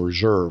Guard and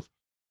Reserve.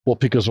 Well,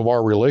 because of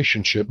our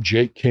relationship,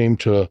 Jake came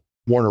to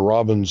Warner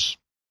Robins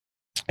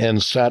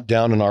and sat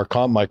down in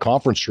my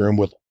conference room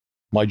with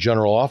my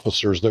general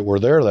officers that were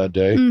there that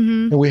day,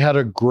 and we had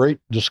a great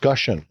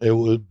discussion.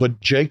 But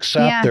Jake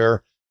sat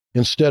there,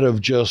 instead of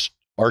just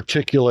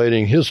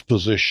articulating his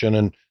position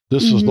and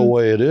this is the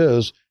way it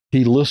is,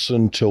 he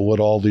listened to what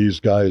all these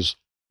guys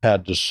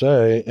had to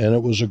say, and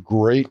it was a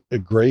great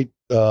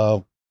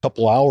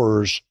couple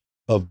hours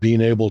of being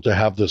able to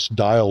have this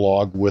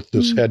dialogue with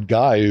this head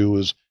guy who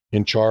was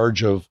in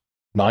charge of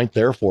 9th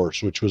Air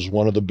Force, which was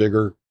one of the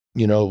bigger,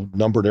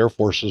 numbered air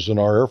forces in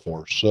our Air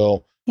Force.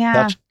 So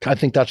I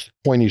think that's the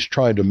point he's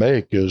trying to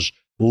make, is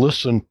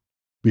listen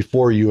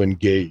before you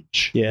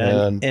engage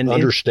and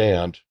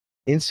understand.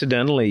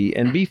 Incidentally,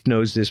 and Beef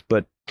knows this,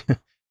 but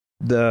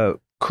the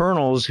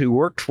colonels who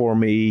worked for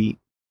me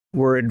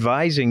were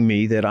advising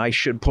me that I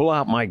should pull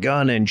out my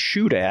gun and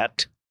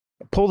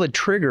pull the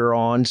trigger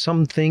on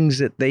some things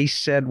that they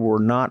said were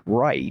not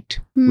right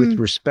with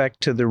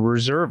respect to the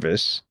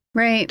reservists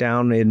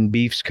down in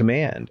Beef's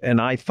command. And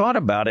I thought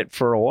about it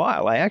for a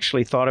while. I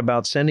actually thought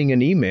about sending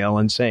an email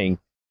and saying,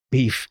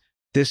 Beef,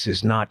 this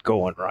is not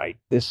going right.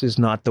 This is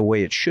not the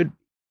way it should be.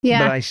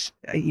 Yeah.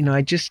 But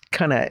I just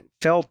kind of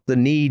felt the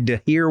need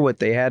to hear what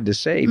they had to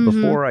say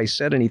before I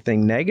said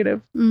anything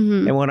negative.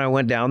 And when I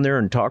went down there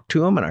and talked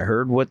to them and I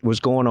heard what was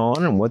going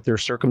on and what their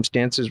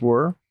circumstances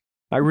were,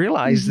 I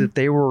realized that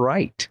they were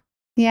right.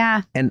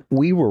 Yeah. And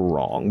we were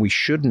wrong. We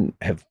shouldn't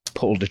have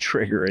pulled a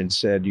trigger and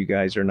said, you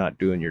guys are not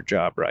doing your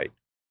job right.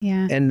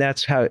 Yeah. And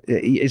that's how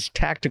it's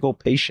tactical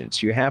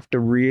patience. You have to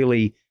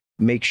really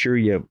make sure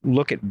you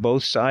look at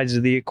both sides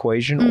of the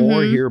equation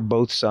or hear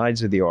both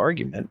sides of the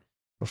argument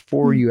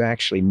before you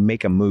actually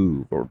make a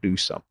move or do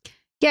something.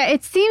 Yeah,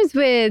 it seems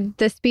with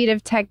the speed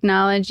of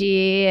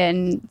technology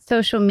and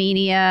social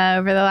media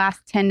over the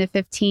last 10 to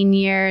 15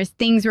 years,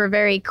 things were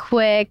very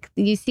quick.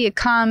 You see a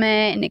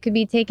comment and it could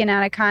be taken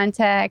out of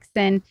context.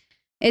 And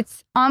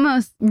it's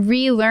almost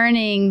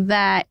relearning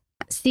that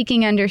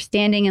seeking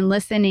understanding and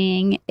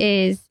listening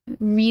is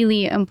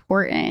really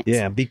important.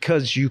 Yeah,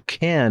 because you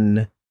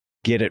can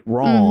get it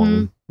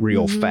wrong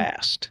real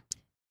fast.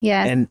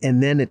 Yeah.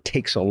 And then it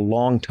takes a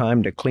long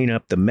time to clean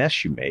up the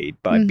mess you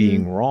made by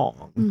being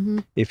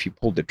wrong if you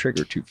pulled the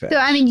trigger too fast. So,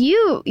 I mean,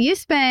 you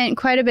spent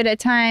quite a bit of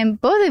time,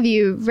 both of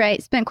you,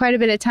 right, spent quite a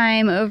bit of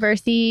time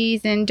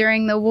overseas and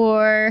during the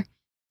war.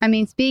 I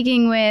mean,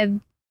 speaking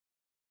with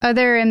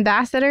other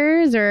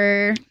ambassadors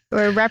or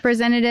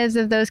representatives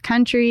of those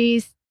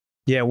countries.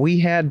 Yeah, we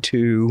had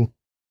to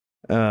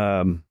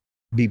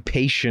be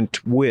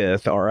patient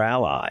with our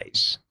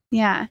allies.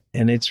 Yeah.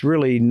 And it's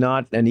really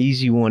not an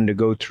easy one to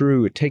go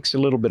through. It takes a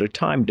little bit of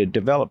time to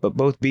develop, but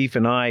both Beef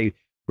and I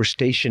were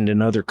stationed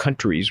in other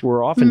countries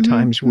where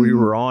oftentimes we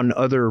were on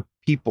other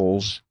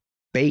people's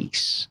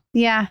base.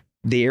 Yeah.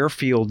 The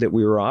airfield that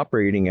we were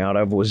operating out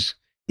of was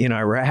in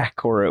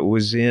Iraq or it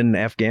was in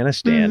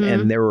Afghanistan.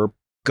 And there were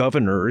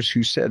governors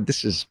who said,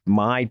 this is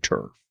my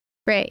turf.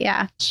 Right.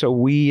 Yeah. So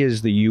we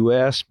as the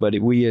U.S., but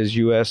we as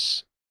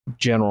U.S.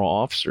 general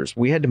officers,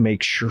 we had to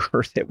make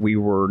sure that we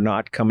were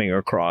not coming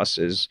across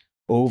as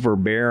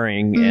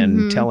overbearing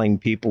and telling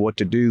people what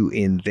to do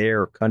in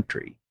their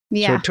country.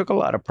 Yeah. So it took a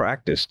lot of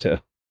practice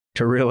to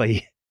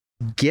really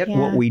get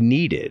what we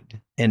needed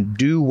and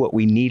do what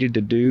we needed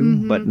to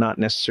do, but not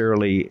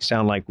necessarily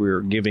sound like we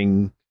were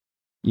giving,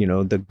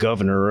 the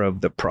governor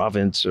of the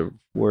province of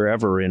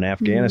wherever in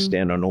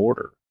Afghanistan an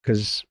order,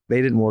 because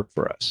they didn't work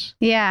for us.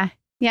 Yeah.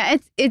 Yeah,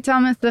 it's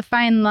almost the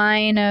fine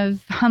line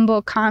of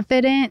humble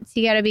confidence.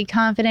 You got to be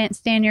confident,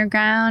 stand your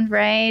ground,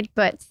 right?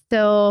 But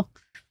still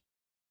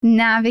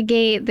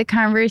navigate the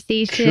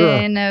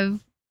conversation of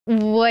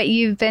what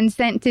you've been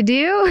sent to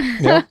do.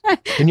 Yep.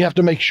 And you have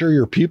to make sure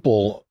your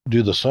people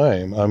do the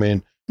same. I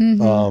mean,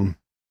 Mhm.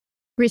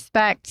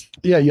 Respect.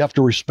 Yeah, you have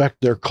to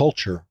respect their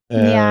culture,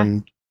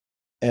 and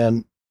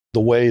the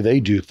way they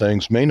do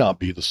things may not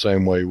be the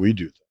same way we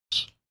do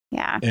things.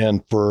 Yeah.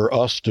 And for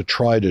us to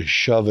try to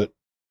shove it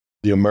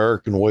the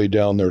American way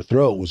down their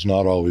throat was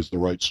not always the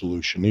right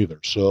solution either.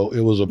 So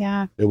it was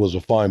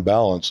a fine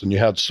balance. And you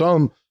had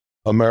some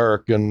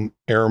American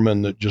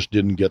airmen that just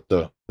didn't get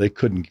they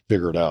couldn't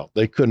figure it out.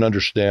 They couldn't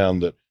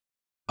understand that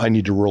I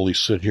need to really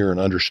sit here and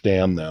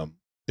understand them.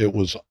 It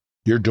was,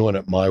 you're doing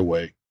it my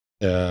way.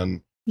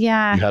 And you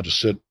had to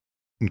sit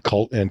and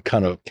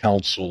kind of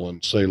counsel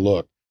and say,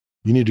 look,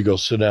 you need to go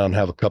sit down and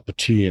have a cup of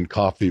tea and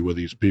coffee with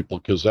these people,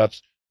 because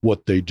that's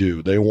what they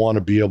do. They want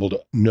to be able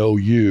to know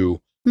you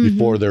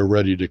before they're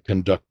ready to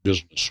conduct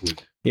business with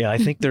you. Yeah, I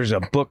think there's a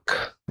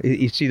book.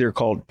 It's either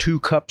called 2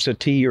 Cups of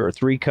Tea or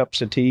 3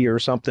 Cups of Tea or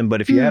something.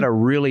 But if you had a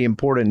really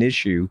important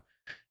issue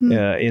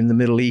in the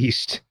Middle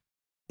East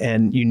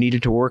and you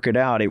needed to work it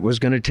out, it was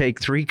going to take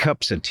 3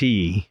 cups of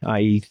tea,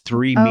 i.e.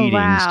 3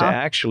 meetings to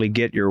actually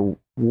get your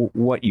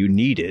what you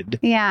needed.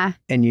 Yeah.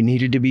 And you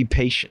needed to be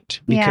patient,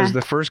 because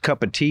the first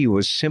cup of tea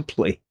was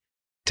simply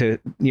to,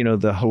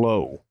 the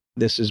hello,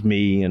 this is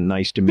me and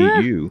nice to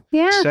meet you.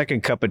 Yeah.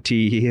 Second cup of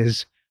tea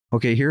is,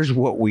 okay, here's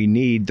what we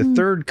need. The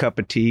third cup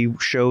of tea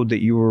showed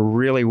that you were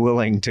really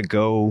willing to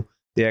go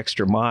the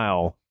extra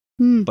mile,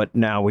 but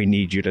now we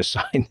need you to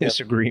sign this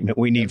agreement.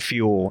 We need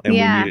fuel, and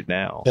we need it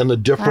now. And the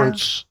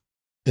difference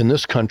in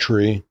this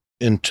country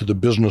into the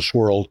business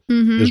world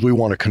is we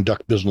want to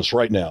conduct business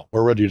right now.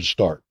 We're ready to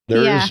start.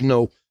 There is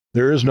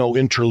no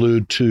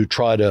interlude to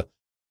try to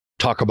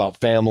talk about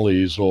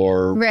families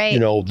or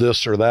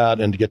this or that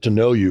and to get to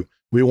know you.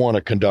 We want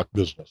to conduct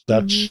business.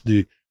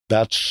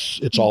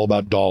 It's all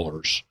about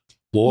dollars.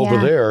 Well, over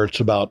there, it's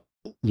about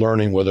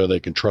learning whether they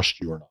can trust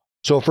you or not.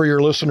 So for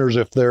your listeners,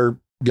 if they're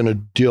going to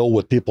deal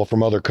with people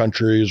from other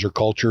countries or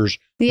cultures,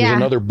 there's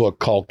another book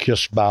called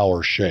Kiss, Bow,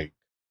 or Shake.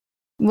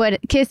 What?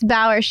 Kiss,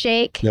 bow, or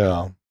shake?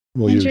 Yeah.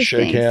 Well, you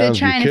shake hands,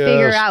 so trying you kiss, to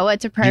figure out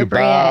what's appropriate. You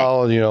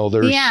bow,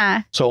 there's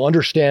so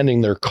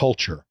understanding their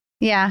culture.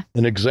 Yeah.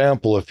 An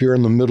example, if you're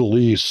in the Middle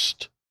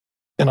East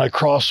and I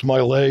cross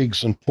my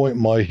legs and point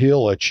my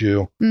heel at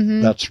you,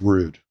 that's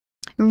rude.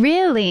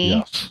 Really?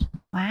 Yes.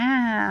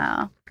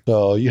 Wow.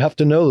 So you have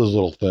to know those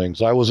little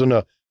things. I was in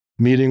a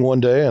meeting one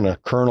day and a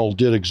colonel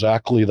did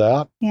exactly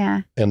that.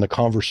 Yeah. And the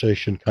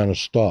conversation kind of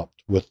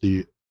stopped with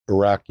the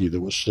Iraqi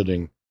that was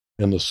sitting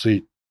in the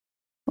seat.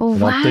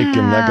 And I'm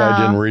thinking that guy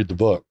didn't read the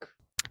book.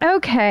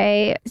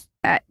 Okay.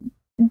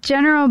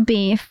 General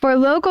B, for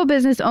local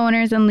business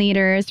owners and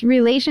leaders,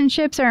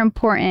 relationships are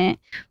important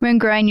when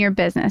growing your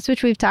business,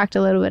 which we've talked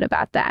a little bit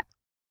about that.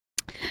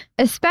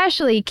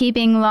 Especially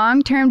keeping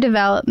long-term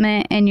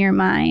development in your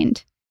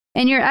mind.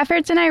 In your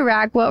efforts in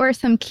Iraq, what were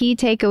some key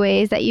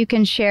takeaways that you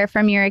can share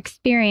from your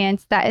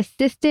experience that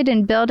assisted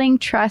in building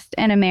trust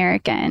in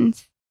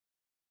Americans?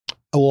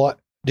 Well,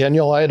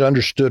 Danielle, I had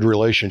understood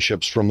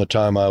relationships from the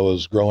time I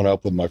was growing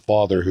up with my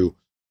father, who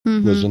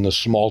was in this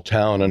small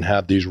town and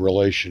had these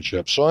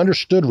relationships. So I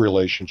understood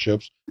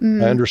relationships.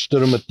 I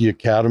understood them at the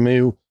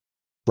academy,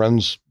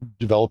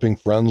 developing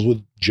friends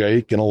with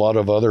Jake and a lot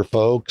of other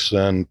folks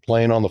and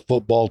playing on the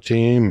football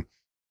team.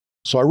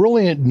 So I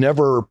really had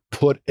never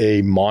put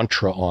a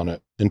mantra on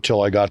it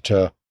until I got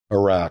to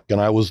Iraq. And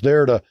I was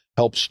there to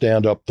help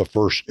stand up the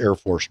first Air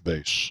Force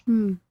base.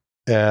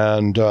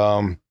 And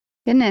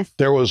goodness,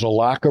 there was a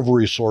lack of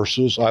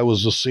resources. I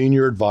was a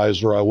senior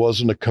advisor. I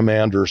wasn't a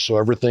commander. So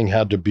everything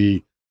had to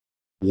be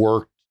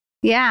worked,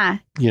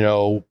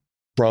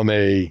 from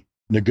a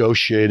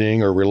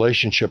negotiating or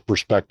relationship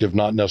perspective,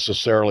 not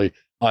necessarily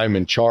I'm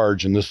in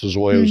charge and this is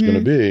the way it was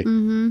going to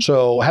be.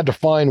 So I had to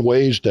find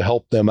ways to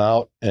help them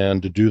out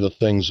and to do the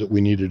things that we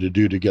needed to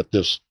do to get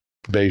this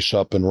base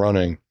up and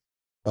running.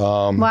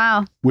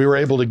 Wow. We were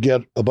able to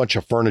get a bunch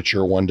of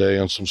furniture one day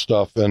and some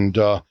stuff and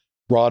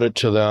brought it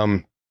to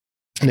them.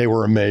 And they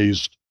were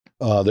amazed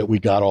that we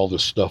got all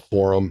this stuff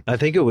for them. I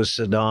think it was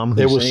Saddam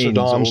Hussein's It was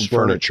Saddam's old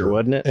furniture,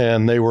 wasn't it?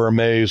 And they were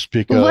amazed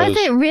because... Was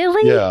it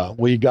really? Yeah,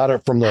 we got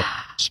it from the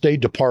State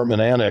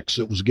Department annex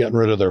that was getting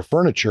rid of their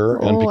furniture.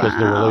 And because of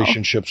the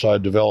relationships I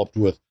developed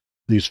with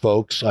these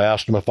folks, I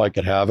asked them if I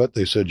could have it.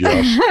 They said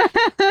yes.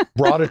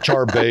 Brought it to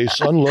our base,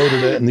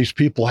 unloaded it, and these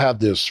people had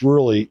this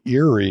really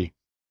eerie,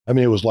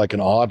 it was like an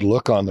odd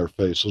look on their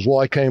faces. Well,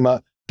 I come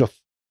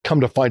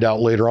to find out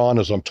later on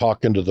as I'm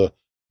talking to the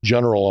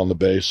general on the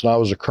base, and I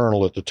was a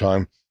colonel at the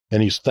time,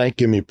 and he's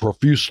thanking me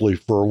profusely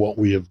for what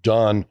we have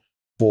done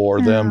for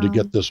them to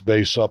get this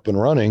base up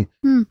and running.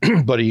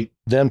 But he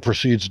then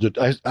proceeds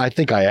to, I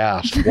think I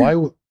asked, why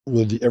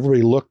would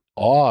everybody look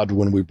odd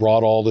when we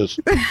brought all this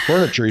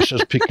furniture? He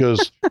says,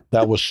 because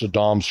that was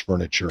Saddam's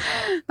furniture.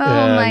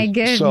 My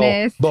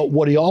goodness. But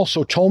what he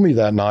also told me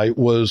that night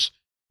was,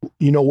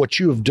 what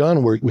you have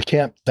done, we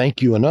can't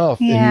thank you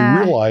enough. And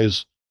you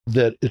realize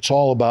that it's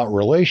all about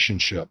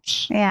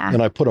relationships. Yeah.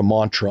 And I put a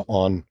mantra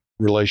on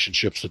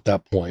relationships at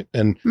that point.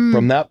 And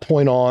from that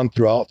point on,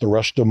 throughout the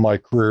rest of my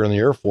career in the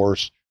Air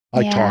Force,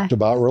 I talked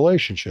about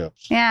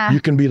relationships. Yeah. You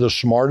can be the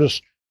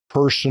smartest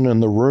person in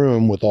the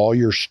room with all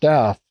your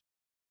staff,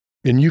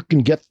 and you can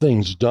get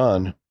things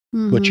done,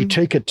 but you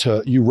take it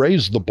to, you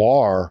raise the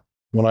bar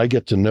when I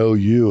get to know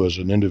you as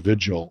an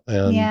individual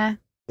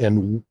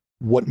and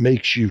what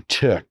makes you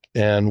tick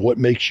and what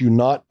makes you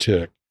not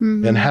tick.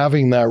 And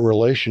having that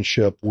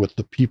relationship with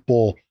the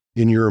people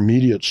in your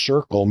immediate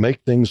circle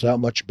make things that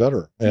much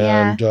better.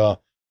 And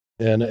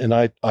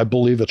I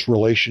believe it's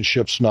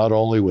relationships not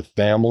only with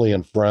family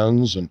and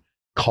friends and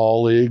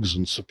colleagues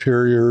and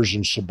superiors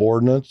and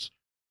subordinates,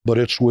 but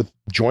it's with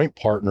joint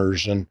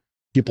partners and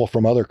people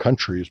from other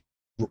countries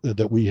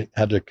that we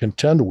had to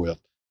contend with.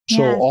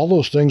 So all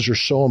those things are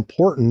so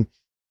important,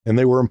 and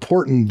they were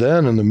important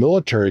then in the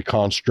military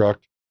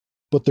construct,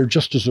 but they're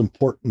just as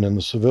important in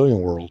the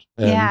civilian world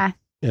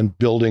and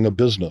building a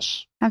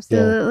business.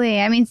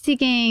 Absolutely. I mean,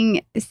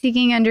 seeking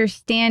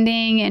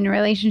understanding and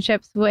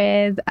relationships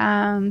with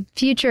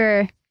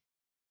future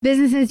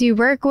businesses you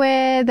work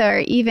with, or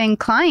even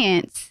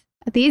clients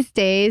these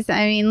days.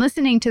 I mean,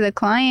 listening to the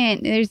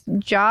client, there's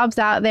jobs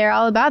out there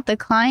all about the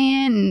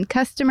client and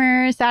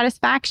customer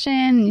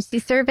satisfaction. You see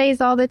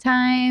surveys all the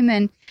time,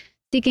 and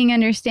seeking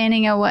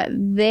understanding of what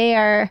they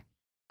are,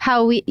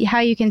 how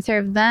you can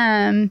serve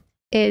them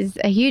is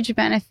a huge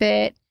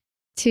benefit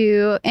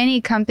to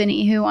any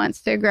company who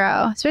wants to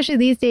grow, especially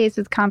these days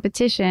with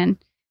competition.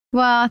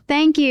 Well,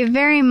 thank you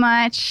very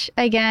much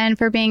again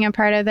for being a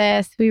part of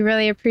this. We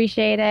really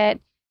appreciate it.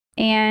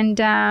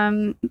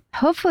 And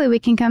hopefully we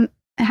can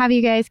have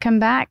you guys come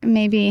back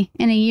maybe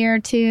in a year or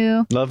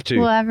two. Love to.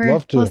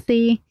 We'll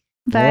see.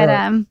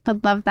 But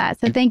would love that.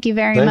 So thank you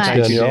very much.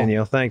 Thank you,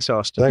 Danielle. Thanks,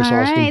 Austin. Thanks, All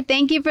Austin. right.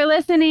 Thank you for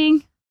listening.